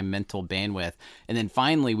wasted my mental bandwidth. And then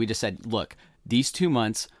finally we just said, look, these 2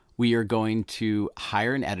 months, we are going to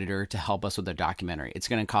hire an editor to help us with the documentary. It's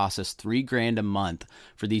going to cost us $3,000 a month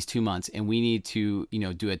for these 2 months. And we need to,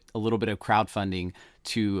 do a little bit of crowdfunding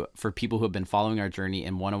for people who have been following our journey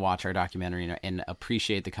and want to watch our documentary and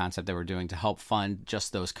appreciate the concept that we're doing to help fund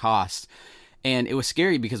just those costs. And it was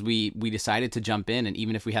scary because we decided to jump in, and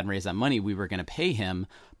even if we hadn't raised that money, we were going to pay him.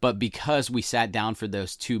 But because we sat down for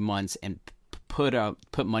those 2 months and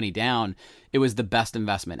put money down, it was the best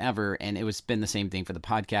investment ever. And it was been the same thing for the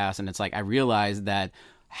podcast. And it's like, I realized that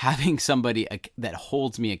having somebody that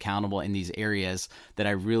holds me accountable in these areas that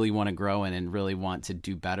I really want to grow in and really want to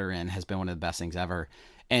do better in has been one of the best things ever.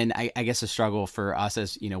 And I guess a struggle for us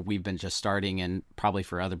as, we've been just starting, and probably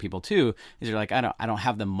for other people too, is you're like, I don't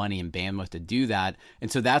have the money and bandwidth to do that. And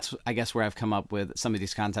so that's, I guess, where I've come up with some of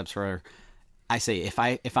these concepts where I say, if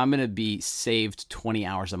I'm going to be saved 20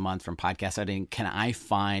 hours a month from podcast editing, can I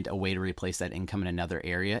find a way to replace that income in another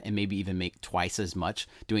area and maybe even make twice as much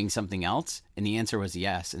doing something else? And the answer was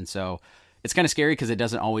yes. And so it's kind of scary because it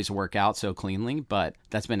doesn't always work out so cleanly, but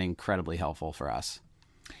that's been incredibly helpful for us.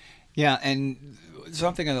 Yeah, and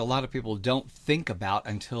something that a lot of people don't think about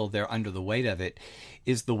until they're under the weight of it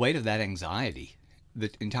is the weight of that anxiety.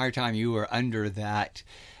 The entire time you are under that,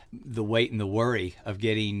 the weight and the worry of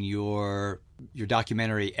getting your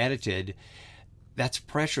documentary edited, that's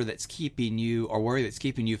pressure that's keeping you, or worry that's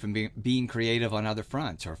keeping you from being creative on other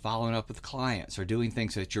fronts, or following up with clients, or doing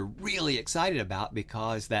things that you're really excited about,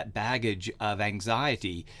 because that baggage of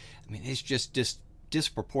anxiety, it's just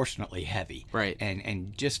disproportionately heavy, right?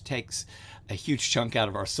 And just takes a huge chunk out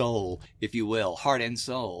of our soul, if you will, heart and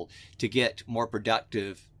soul, to get more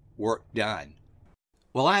productive work done.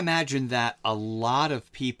 Well, I imagine that a lot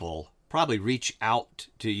of people probably reach out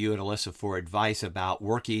to you and Alyssa for advice about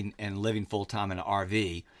working and living full-time in an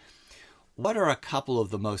RV. What are a couple of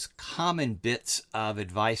the most common bits of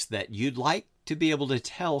advice that you'd like to be able to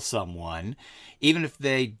tell someone, even if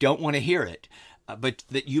they don't want to hear it, but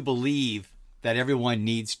that you believe that everyone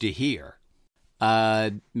needs to hear?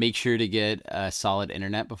 Make sure to get a solid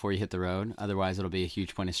internet before you hit the road. Otherwise, it'll be a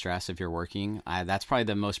huge point of stress if you're working. That's probably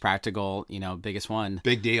the most practical, biggest one.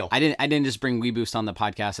 Big deal. I didn't just bring WeBoost on the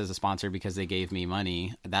podcast as a sponsor because they gave me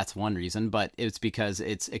money. That's one reason, but it's because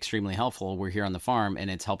it's extremely helpful. We're here on the farm, and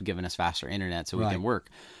it's helped giving us faster internet so we can work.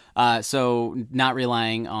 So not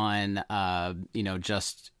relying on,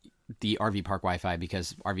 just the RV park Wi-Fi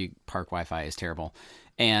because RV park Wi-Fi is terrible.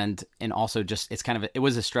 And also just it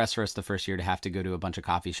was a stress for us the first year to have to go to a bunch of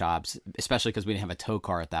coffee shops, especially because we didn't have a tow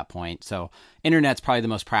car at that point. So internet's probably the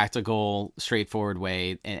most practical, straightforward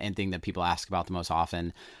way and thing that people ask about the most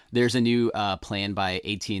often. There's a new plan by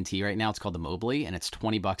AT&T right now. It's called the Mobley, and it's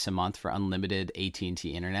 $20 a month for unlimited AT&T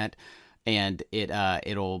internet. And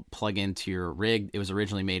it'll plug into your rig. It was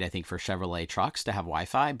originally made, I think, for Chevrolet trucks to have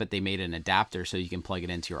Wi-Fi, but they made an adapter so you can plug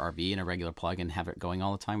it into your RV in a regular plug and have it going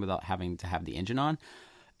all the time without having to have the engine on.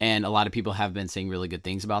 And a lot of people have been saying really good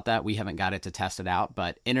things about that. We haven't got it to test it out,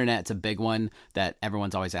 but internet's a big one that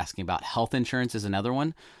everyone's always asking about. Health insurance is another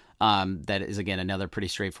one. That is, again, another pretty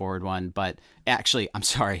straightforward one. But actually, I'm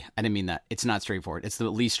sorry, I didn't mean that. It's not straightforward. It's the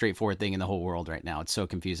least straightforward thing in the whole world right now. It's so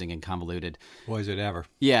confusing and convoluted. Boy, is it ever.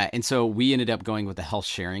 Yeah, and so we ended up going with a health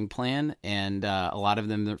sharing plan, and a lot of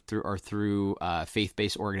them are through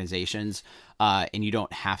faith-based organizations. And you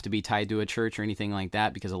don't have to be tied to a church or anything like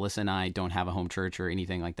that, because Alyssa and I don't have a home church or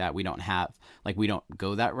anything like that. We don't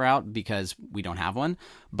go that route because we don't have one.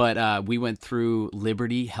 But we went through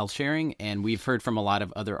Liberty Health Sharing, and we've heard from a lot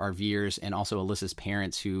of other RVers and also Alyssa's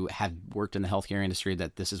parents who have worked in the healthcare industry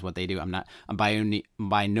that this is what they do. I'm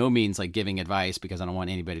by no means like giving advice, because I don't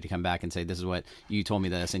want anybody to come back and say, this is what you told me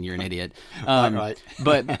this and you're an idiot. Right.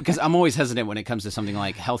 But because I'm always hesitant when it comes to something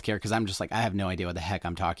like healthcare, because I'm just like, I have no idea what the heck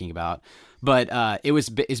I'm talking about. But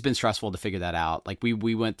it's been stressful to figure that out. Like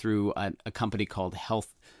we went through a company called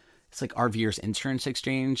it's like RVers Insurance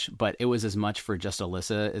Exchange, but it was as much for just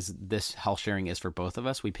Alyssa as this health sharing is for both of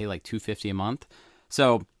us. We pay like $250 a month.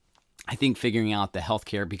 So I think figuring out the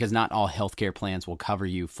healthcare, because not all healthcare plans will cover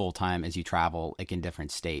you full time as you travel, like in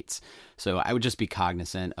different states. So I would just be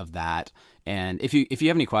cognizant of that. And if you have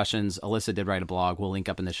any questions, Alyssa did write a blog. We'll link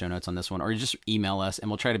up in the show notes on this one, or just email us and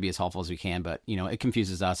we'll try to be as helpful as we can. But it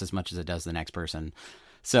confuses us as much as it does the next person.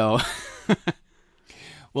 So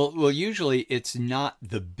Well, usually it's not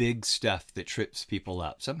the big stuff that trips people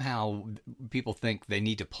up. Somehow people think they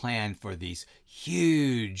need to plan for these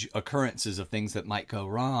huge occurrences of things that might go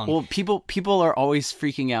wrong. Well, people are always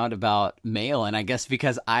freaking out about mail, and I guess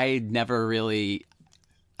because I never really,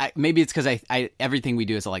 maybe it's because I everything we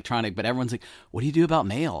do is electronic, but everyone's like, "What do you do about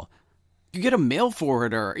mail?" You get a mail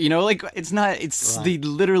forwarder, like it's right.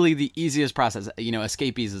 Literally the easiest process.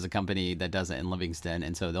 Escapees is a company that does it in Livingston.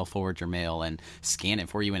 And so they'll forward your mail and scan it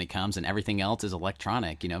for you when it comes, and everything else is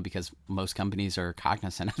electronic, because most companies are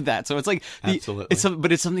cognizant of that. So it's like, absolutely.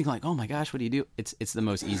 But it's something like, oh my gosh, what do you do? It's the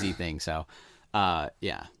most easy thing. So,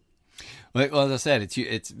 yeah. Well, as I said,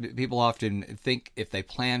 it's people often think if they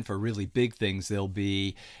plan for really big things, they'll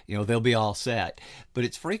be all set, but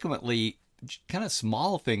it's frequently kind of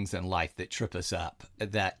small things in life that trip us up,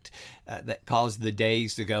 that cause the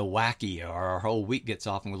days to go wacky, or our whole week gets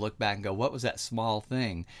off and we look back and go, what was that small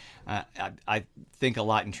thing? I think a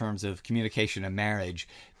lot in terms of communication and marriage.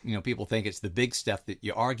 People think it's the big stuff that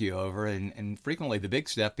you argue over, and frequently the big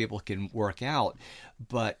stuff people can work out,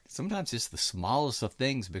 but sometimes it's the smallest of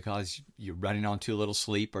things, because you're running on too little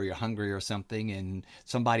sleep, or you're hungry or something, and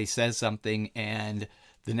somebody says something, and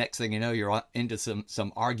the next thing you know, you're into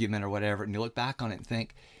some argument or whatever, and you look back on it and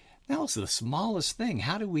think, that was the smallest thing.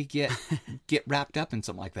 How do we get wrapped up in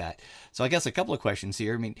something like that? So I guess a couple of questions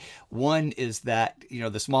here. I mean, one is that,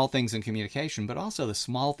 the small things in communication, but also the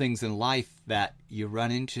small things in life that you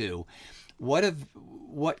run into.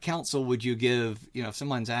 What counsel would you give, if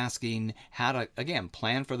someone's asking how to, again,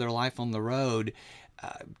 plan for their life on the road,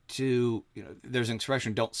 there's an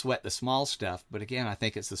expression, don't sweat the small stuff. But again, I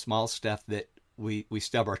think it's the small stuff that we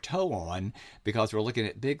stub our toe on, because we're looking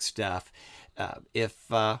at big stuff.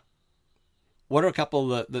 What are a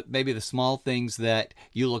couple of maybe the small things that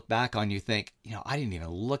you look back on, you think, I didn't even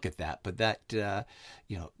look at that, but that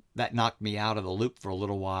that knocked me out of the loop for a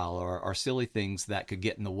little while, or silly things that could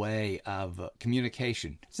get in the way of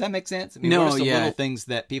communication? Does that make sense? I mean, what are some little things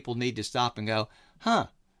that people need to stop and go, I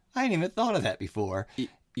hadn't even thought of that before?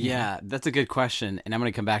 Yeah, that's a good question, and I'm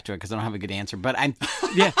going to come back to it because I don't have a good answer. But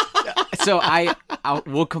so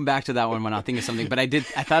we'll come back to that one when I think of something. But I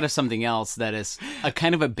thought of something else that is a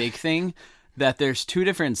kind of a big thing. That there's two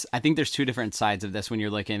different sides of this when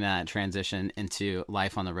you're looking at transition into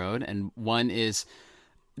life on the road. And one is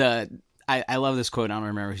I love this quote. I don't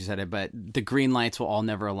remember who said it, but the green lights will all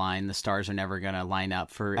never align. The stars are never going to line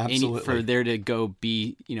up for there to go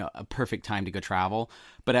be, a perfect time to go travel.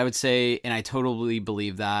 But I would say, and I totally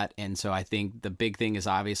believe that. And so I think the big thing is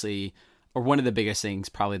obviously, or one of the biggest things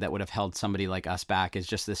probably that would have held somebody like us back, is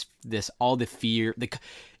just this all the fear.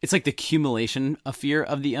 It's like the accumulation of fear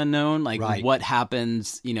of the unknown. Like, right. What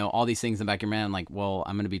happens, all these things in the back of your mind. Like, well,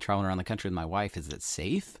 I'm going to be traveling around the country with my wife. Is it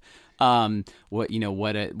safe?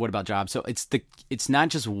 What about jobs? So it's not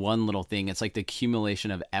just one little thing. It's like the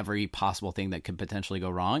accumulation of every possible thing that could potentially go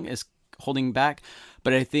wrong is holding back.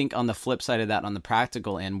 But I think on the flip side of that, on the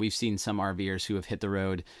practical end, we've seen some RVers who have hit the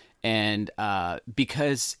road. And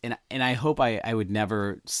because I hope I would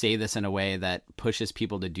never say this in a way that pushes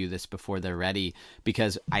people to do this before they're ready,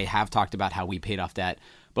 because I have talked about how we paid off debt,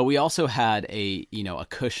 but we also had a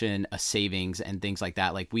cushion, a savings and things like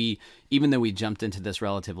that. Like even though we jumped into this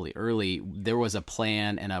relatively early, there was a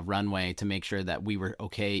plan and a runway to make sure that we were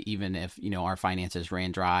okay, even if, our finances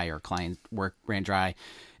ran dry or client work ran dry.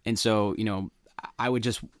 And so, I would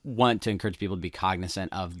just want to encourage people to be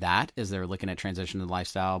cognizant of that as they're looking at transition to the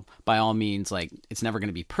lifestyle. By all means, like, it's never going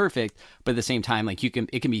to be perfect, but at the same time, like, you can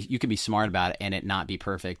be smart about it and it not be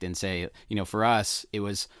perfect, and say, for us,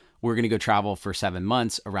 we're going to go travel for 7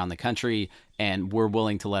 months around the country, and we're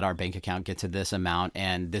willing to let our bank account get to this amount,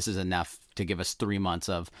 and this is enough to give us 3 months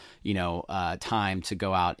of, time to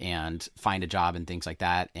go out and find a job and things like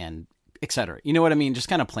that, and et cetera. You know what I mean? Just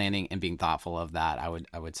kind of planning and being thoughtful of that, I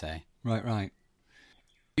would say. Right.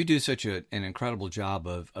 You do such an incredible job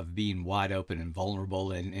of being wide open and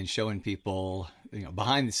vulnerable and showing people,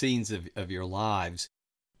 behind the scenes of your lives.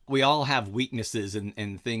 We all have weaknesses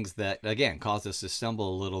and things that, again, cause us to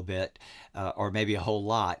stumble a little bit, or maybe a whole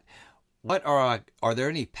lot. What are there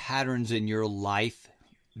any patterns in your life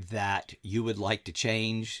that you would like to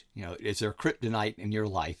change? Is there kryptonite in your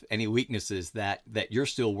life? Any weaknesses that you're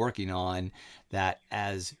still working on that,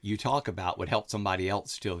 as you talk about, would help somebody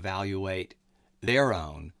else to evaluate their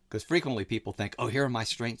own? Because frequently people think, oh, here are my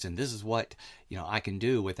strengths and this is what I can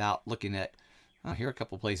do, without looking at, oh, here are a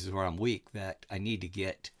couple of places where I'm weak that I need to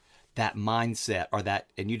get that mindset, or that,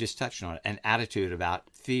 and you just touched on it, an attitude about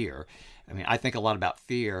fear. I mean, I think a lot about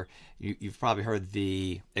fear. You've probably heard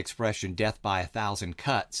the expression death by 1,000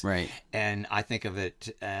 cuts. Right. And I think of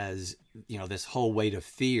it as, this whole weight of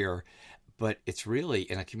fear, but it's really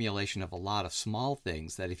an accumulation of a lot of small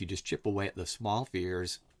things that if you just chip away at the small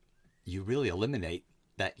fears, you really eliminate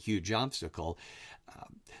that huge obstacle.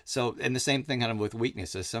 And the same thing kind of with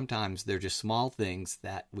weaknesses. Sometimes they're just small things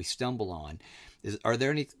that we stumble on. Are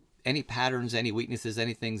there any patterns, any weaknesses,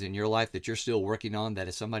 any things in your life that you're still working on that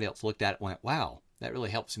if somebody else looked at it and went, wow, that really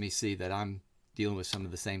helps me see that I'm dealing with some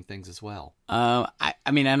of the same things as well? I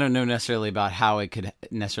mean, I don't know necessarily about how it could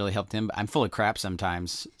necessarily help him, but I'm full of crap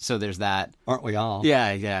sometimes. So there's that. Aren't we all?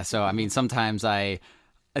 Yeah. So, I mean, sometimes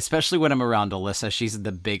especially when I'm around Alyssa, she's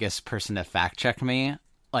the biggest person to fact check me.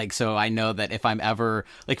 Like, so I know that if I'm ever,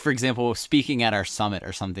 like, for example, speaking at our summit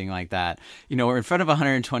or something like that, we're in front of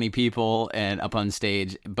 120 people and up on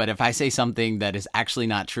stage. But if I say something that is actually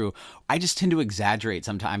not true, I just tend to exaggerate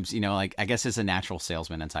sometimes, like, I guess it's a natural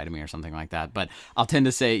salesman inside of me or something like that. But I'll tend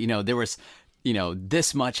to say, there was,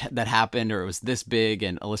 this much that happened, or it was this big,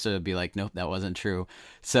 and Alyssa would be like, nope, that wasn't true.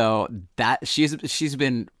 So that she's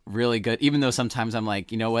been really good, even though sometimes I'm like,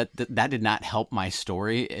 what, that did not help my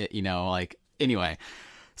story, anyway.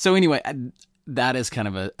 So anyway, that is kind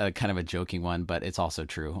of a joking one, but it's also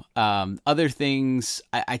true. Other things,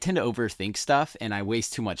 I tend to overthink stuff and I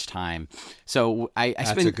waste too much time. So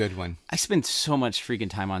that's a good one. I spend so much freaking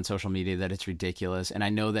time on social media that it's ridiculous. And I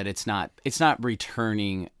know that it's not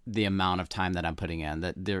returning the amount of time that I'm putting in,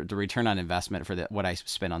 that the return on investment for what I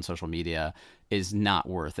spend on social media is not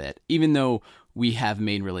worth it. Even though we have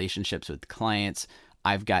made relationships with clients,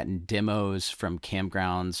 I've gotten demos from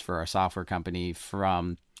campgrounds for our software company,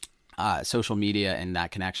 from social media and that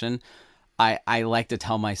connection. I like to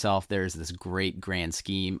tell myself there's this great grand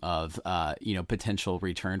scheme of, potential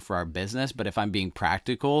return for our business. But if I'm being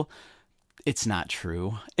practical, it's not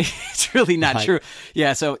true. It's really not true.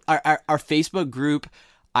 Yeah. So our Facebook group,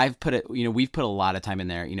 we've put a lot of time in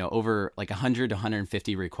there, over like 100 to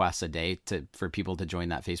 150 requests a day for people to join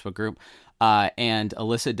that Facebook group. And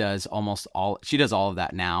Alyssa does she does all of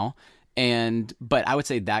that now. But I would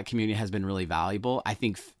say that community has been really valuable. I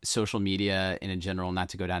think social media in general, not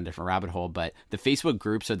to go down a different rabbit hole, but the Facebook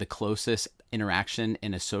groups are the closest interaction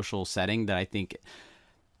in a social setting that I think,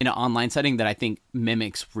 in an online setting, that I think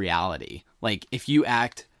mimics reality. Like, if you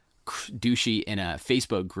act douchey in a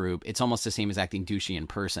Facebook group, it's almost the same as acting douchey in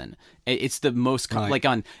person. It's the most like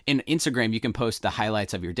in Instagram, you can post the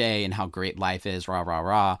highlights of your day and how great life is, rah rah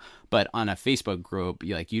rah. But on a Facebook group,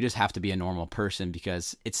 you just have to be a normal person,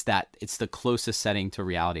 because it's the closest setting to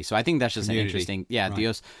reality. So I think that's just an interesting,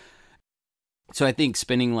 Dios. So I think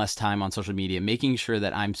spending less time on social media, making sure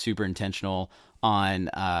that I'm super intentional on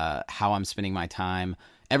how I'm spending my time.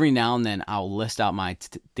 Every now and then I'll list out my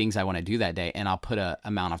things I want to do that day, and I'll put a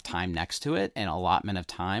amount of time next to it, an allotment of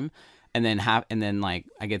time. And then like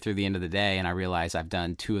I get through the end of the day and I realize I've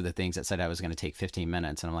done 2 of the things that said I was going to take 15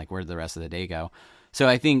 minutes. And I'm like, where did the rest of the day go? So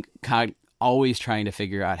I think always trying to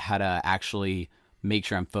figure out how to actually make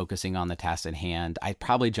sure I'm focusing on the task at hand. I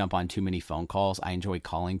probably jump on too many phone calls. I enjoy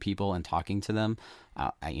calling people and talking to them.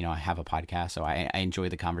 I have a podcast, so I enjoy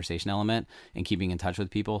the conversation element and keeping in touch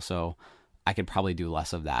with people. So I could probably do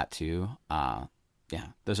less of that too. Yeah,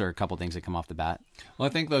 those are a couple things that come off the bat. Well,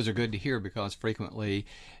 I think those are good to hear because frequently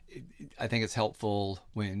I think it's helpful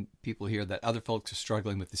when people hear that other folks are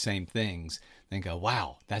struggling with the same things. They go,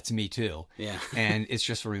 wow, that's me too. Yeah. And it's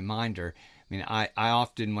just a reminder. I mean, I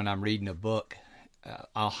often, when I'm reading a book,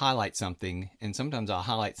 I'll highlight something, and sometimes I'll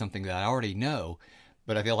highlight something that I already know,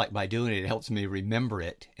 but I feel like by doing it, it helps me remember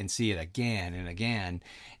it and see it again and again.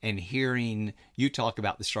 And hearing you talk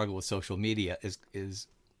about the struggle with social media is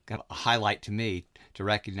kind of a highlight to me to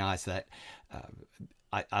recognize that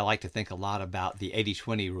I like to think a lot about the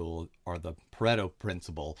 80-20 rule or the Pareto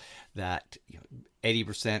principle that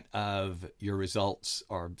 80% of your results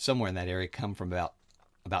or somewhere in that area come from about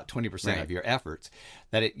 20% Right. of your efforts,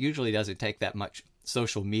 that it usually doesn't take that much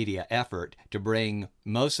social media effort to bring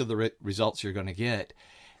most of the results you're going to get.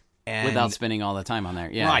 And Without spending all the time on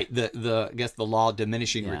there. Yeah. right, I guess the law of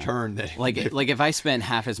diminishing return that Like if I spent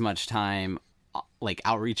half as much time like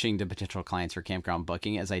outreaching to potential clients for campground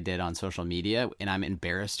booking as I did on social media, and I'm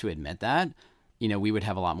embarrassed to admit that, we would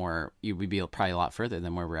have a lot more, we'd be probably a lot further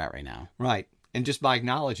than where we're at right now. right. And just by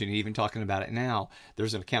acknowledging it, even talking about it now,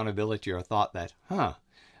 there's an accountability or a thought that,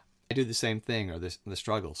 I do the same thing or the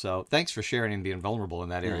struggle. So thanks for sharing and being vulnerable in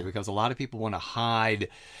that area because a lot of people want to hide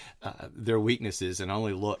their weaknesses and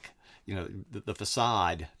only look, the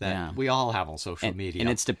facade that we all have on social media. And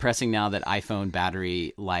it's depressing now that iPhone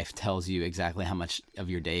battery life tells you exactly how much of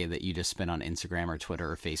your day that you just spent on Instagram or Twitter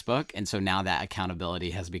or Facebook. And so now that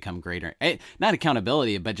accountability has become greater. Not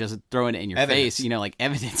accountability, but just throwing it in your Evidence. face, like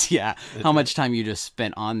evidence. Yeah. How much time you just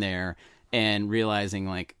spent on there. And realizing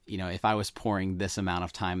like, if I was pouring this amount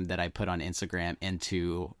of time that I put on Instagram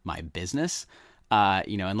into my business,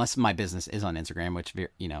 unless my business is on Instagram, which,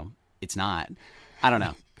 it's not, I don't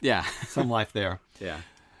know. Yeah. Some life there. Yeah.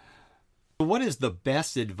 What is the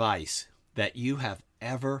best advice that you have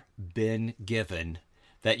ever been given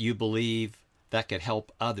that you believe that could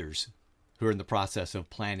help others who are in the process of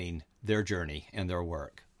planning their journey and their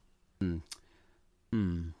work?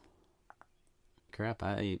 Crap.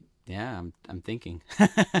 I'm thinking.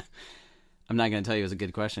 I'm not going to tell you it was a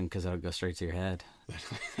good question because it'll go straight to your head.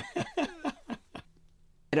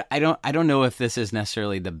 I don't know if this is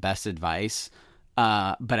necessarily the best advice,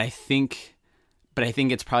 but I think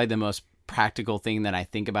it's probably the most practical thing that I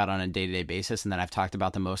think about on a day-to-day basis and that I've talked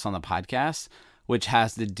about the most on the podcast, which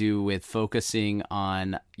has to do with focusing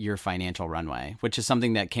on your financial runway, which is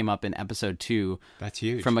something that came up in episode 2. That's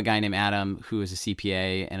huge. From a guy named Adam, who is a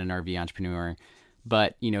CPA and an RV entrepreneur.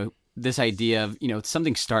 But, this idea of,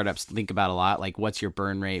 something startups think about a lot, like what's your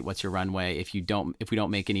burn rate? What's your runway? If we don't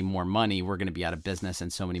make any more money, we're going to be out of business in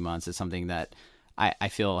so many months. It's something that I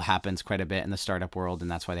feel happens quite a bit in the startup world. And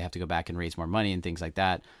that's why they have to go back and raise more money and things like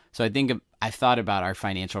that. So I think I've thought about our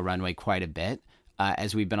financial runway quite a bit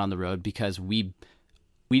as we've been on the road because we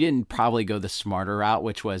didn't probably go the smarter route,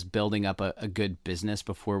 which was building up a good business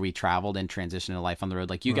before we traveled and transitioned to life on the road.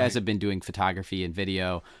 Like you guys have been doing photography and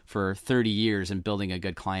video for 30 years and building a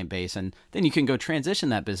good client base. And then you can go transition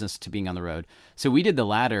that business to being on the road. So we did the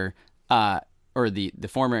latter, or the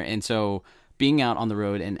former. And so being out on the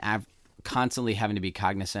road and constantly having to be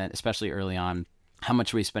cognizant, especially early on, how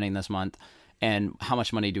much are we spending this month? And how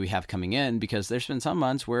much money do we have coming in? Because there's been some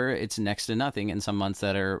months where it's next to nothing and some months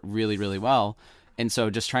that are really, really well. And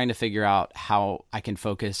so just trying to figure out how I can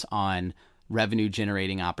focus on revenue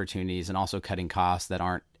generating opportunities and also cutting costs that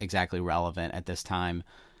aren't exactly relevant at this time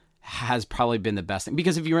has probably been the best thing.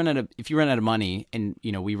 Because if you run out of money and,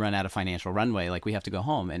 we run out of financial runway, like we have to go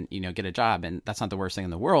home and, get a job, and that's not the worst thing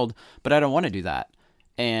in the world, but I don't want to do that.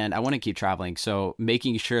 And I want to keep traveling. So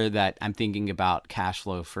making sure that I'm thinking about cash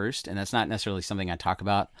flow first. And that's not necessarily something I talk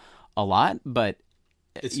about a lot, but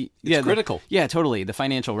it's critical. Yeah, totally. The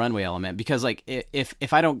financial runway element, because like if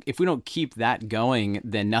we don't keep that going,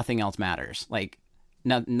 then nothing else matters. Like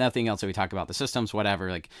nothing else that we talk about, the systems,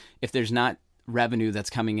 whatever, like if there's not revenue that's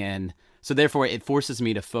coming in, so therefore it forces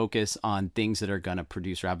me to focus on things that are going to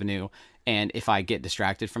produce revenue. And if I get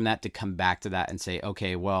distracted from that, to come back to that and say,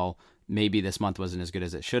 okay, well, maybe this month wasn't as good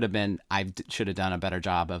as it should have been. I should have done a better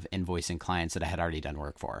job of invoicing clients that I had already done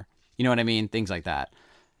work for. You know what I mean? Things like that.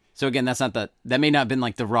 So again, that may not have been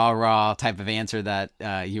like the raw type of answer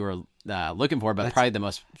that you were looking for, but probably the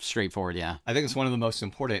most straightforward. Yeah. I think it's one of the most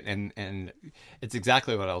important, and it's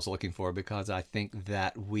exactly what I was looking for, because I think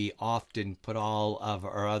that we often put all of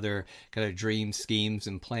our other kind of dream schemes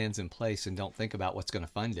and plans in place and don't think about what's going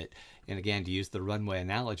to fund it. And again, to use the runway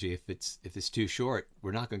analogy, if it's too short,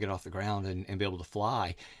 we're not going to get off the ground and be able to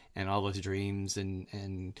fly. And all those dreams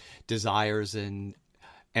and desires and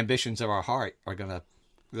ambitions of our heart are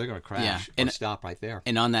they're gonna crash or stop right there.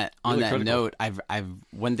 And on that critical. note, I've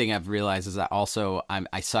one thing I've realized is that also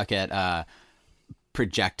I suck at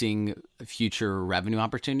projecting future revenue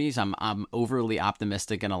opportunities. I'm overly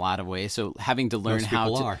optimistic in a lot of ways. So having to learn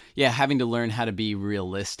having to learn how to be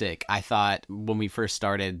realistic. I thought when we first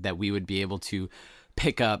started that we would be able to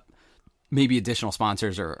pick up maybe additional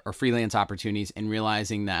sponsors or freelance opportunities, and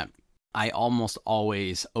realizing that I almost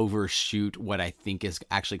always overshoot what I think is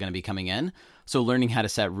actually going to be coming in. So learning how to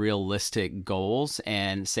set realistic goals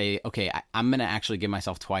and say, okay, I'm going to actually give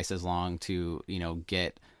myself twice as long to,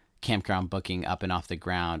 get campground booking up and off the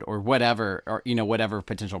ground or whatever, or, whatever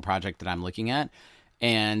potential project that I'm looking at.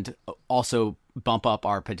 And also bump up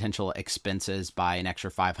our potential expenses by an extra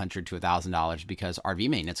 $500 to $1,000 because RV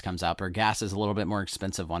maintenance comes up or gas is a little bit more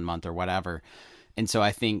expensive one month or whatever. And so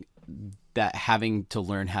I think that having to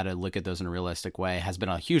learn how to look at those in a realistic way has been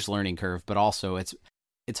a huge learning curve, but also it's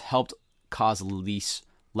helped cause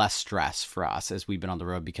less stress for us as we've been on the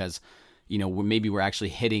road, because maybe we're actually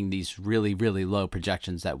hitting these really, really low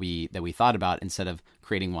projections that we thought about instead of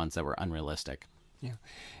creating ones that were unrealistic. Yeah.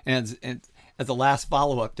 And as a last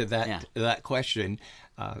follow-up to that question,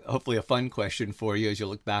 hopefully a fun question for you as you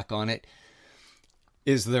look back on it,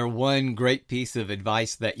 is there one great piece of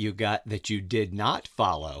advice that you got that you did not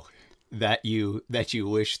follow, that you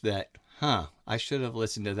wish that, I should have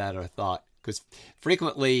listened to that or thought? Because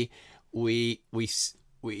frequently we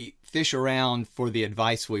fish around for the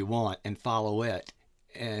advice we want and follow it,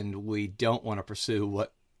 and we don't want to pursue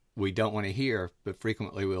what we don't want to hear, but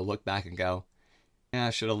frequently we'll look back and go, I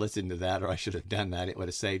should have listened to that, or I should have done that. It would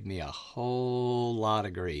have saved me a whole lot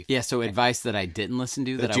of grief. Yeah, so advice that I didn't listen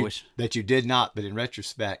to that I wish... That you did not, but in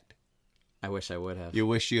retrospect... I wish I would have. You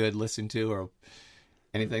wish you had listened to, or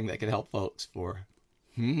anything that could help folks for,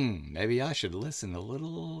 maybe I should listen a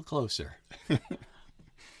little closer.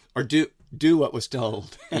 Or do what was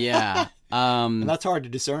told. Yeah. And that's hard to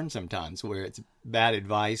discern sometimes, where it's bad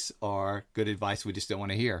advice or good advice we just don't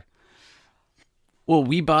want to hear. Well,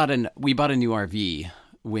 we bought a new RV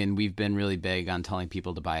when we've been really big on telling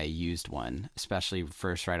people to buy a used one, especially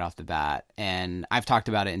first right off the bat. And I've talked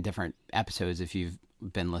about it in different episodes if you've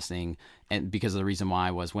been listening, and because of the reason why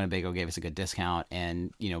was Winnebago gave us a good discount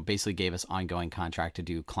and basically gave us ongoing contract to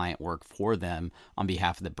do client work for them on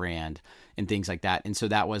behalf of the brand and things like that. And so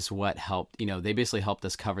that was what helped, they basically helped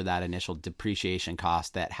us cover that initial depreciation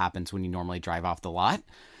cost that happens when you normally drive off the lot.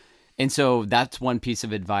 And so that's one piece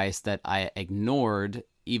of advice that I ignored,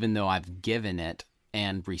 even though I've given it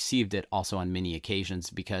and received it also on many occasions,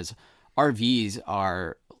 because RVs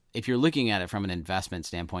are, if you're looking at it from an investment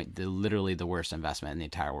standpoint, they're literally the worst investment in the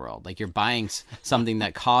entire world. Like, you're buying something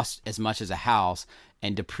that costs as much as a house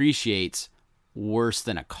and depreciates worse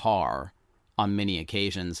than a car on many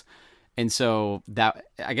occasions. And so that,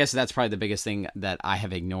 I guess that's probably the biggest thing that I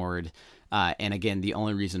have ignored. And again, the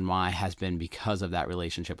only reason why has been because of that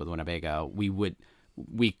relationship with Winnebago.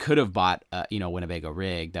 We could have bought a Winnebago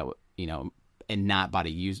rig that and not bought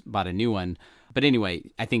a new one. But anyway,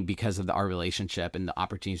 I think because of our relationship and the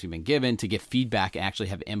opportunities we've been given to get feedback and actually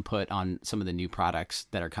have input on some of the new products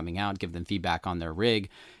that are coming out, give them feedback on their rig,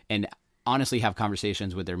 and honestly have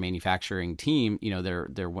conversations with their manufacturing team,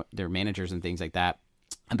 their managers and things like that,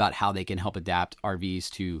 about how they can help adapt RVs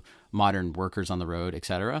to modern workers on the road, et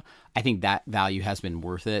cetera. I think that value has been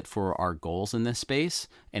worth it for our goals in this space,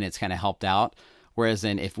 and it's kind of helped out. Whereas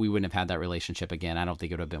then if we wouldn't have had that relationship again, I don't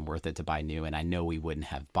think it would have been worth it to buy new. And I know we wouldn't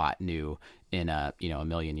have bought new in a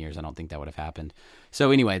million years. I don't think that would have happened.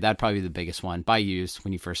 So anyway, that'd probably be the biggest one. Buy used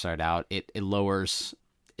when you first start out. It lowers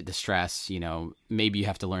the stress. Maybe you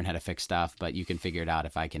have to learn how to fix stuff, but you can figure it out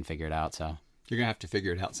if I can figure it out. So you're going to have to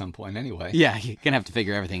figure it out at some point anyway. Yeah, you're going to have to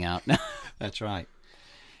figure everything out. That's right.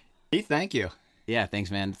 Heath, thank you. Yeah,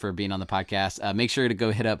 thanks, man, for being on the podcast. Make sure to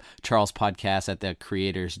go hit up Charles' podcast at The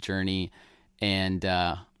Creator's Journey, and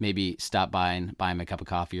maybe stop by and buy him a cup of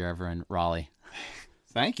coffee or ever in Raleigh.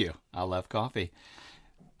 Thank you. I love coffee.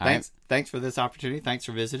 Thanks for this opportunity. Thanks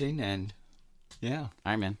for visiting. And yeah. All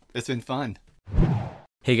right, man. It's been fun.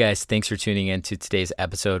 Hey guys, thanks for tuning in to today's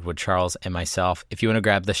episode with Charles and myself. If you want to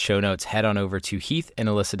grab the show notes, head on over to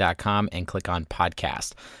heathandalyssa.com and click on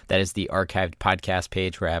podcast. That is the archived podcast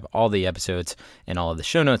page where I have all the episodes and all of the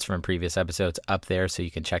show notes from previous episodes up there, so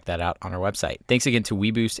you can check that out on our website. Thanks again to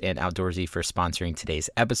WeBoost and Outdoorsy for sponsoring today's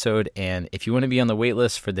episode. And if you want to be on the wait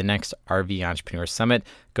list for the next RV Entrepreneur Summit,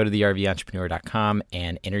 go to therventrepreneur.com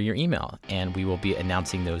and enter your email, and we will be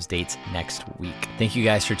announcing those dates next week. Thank you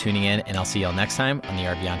guys for tuning in, and I'll see y'all next time on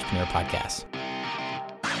the RV Entrepreneur Podcast.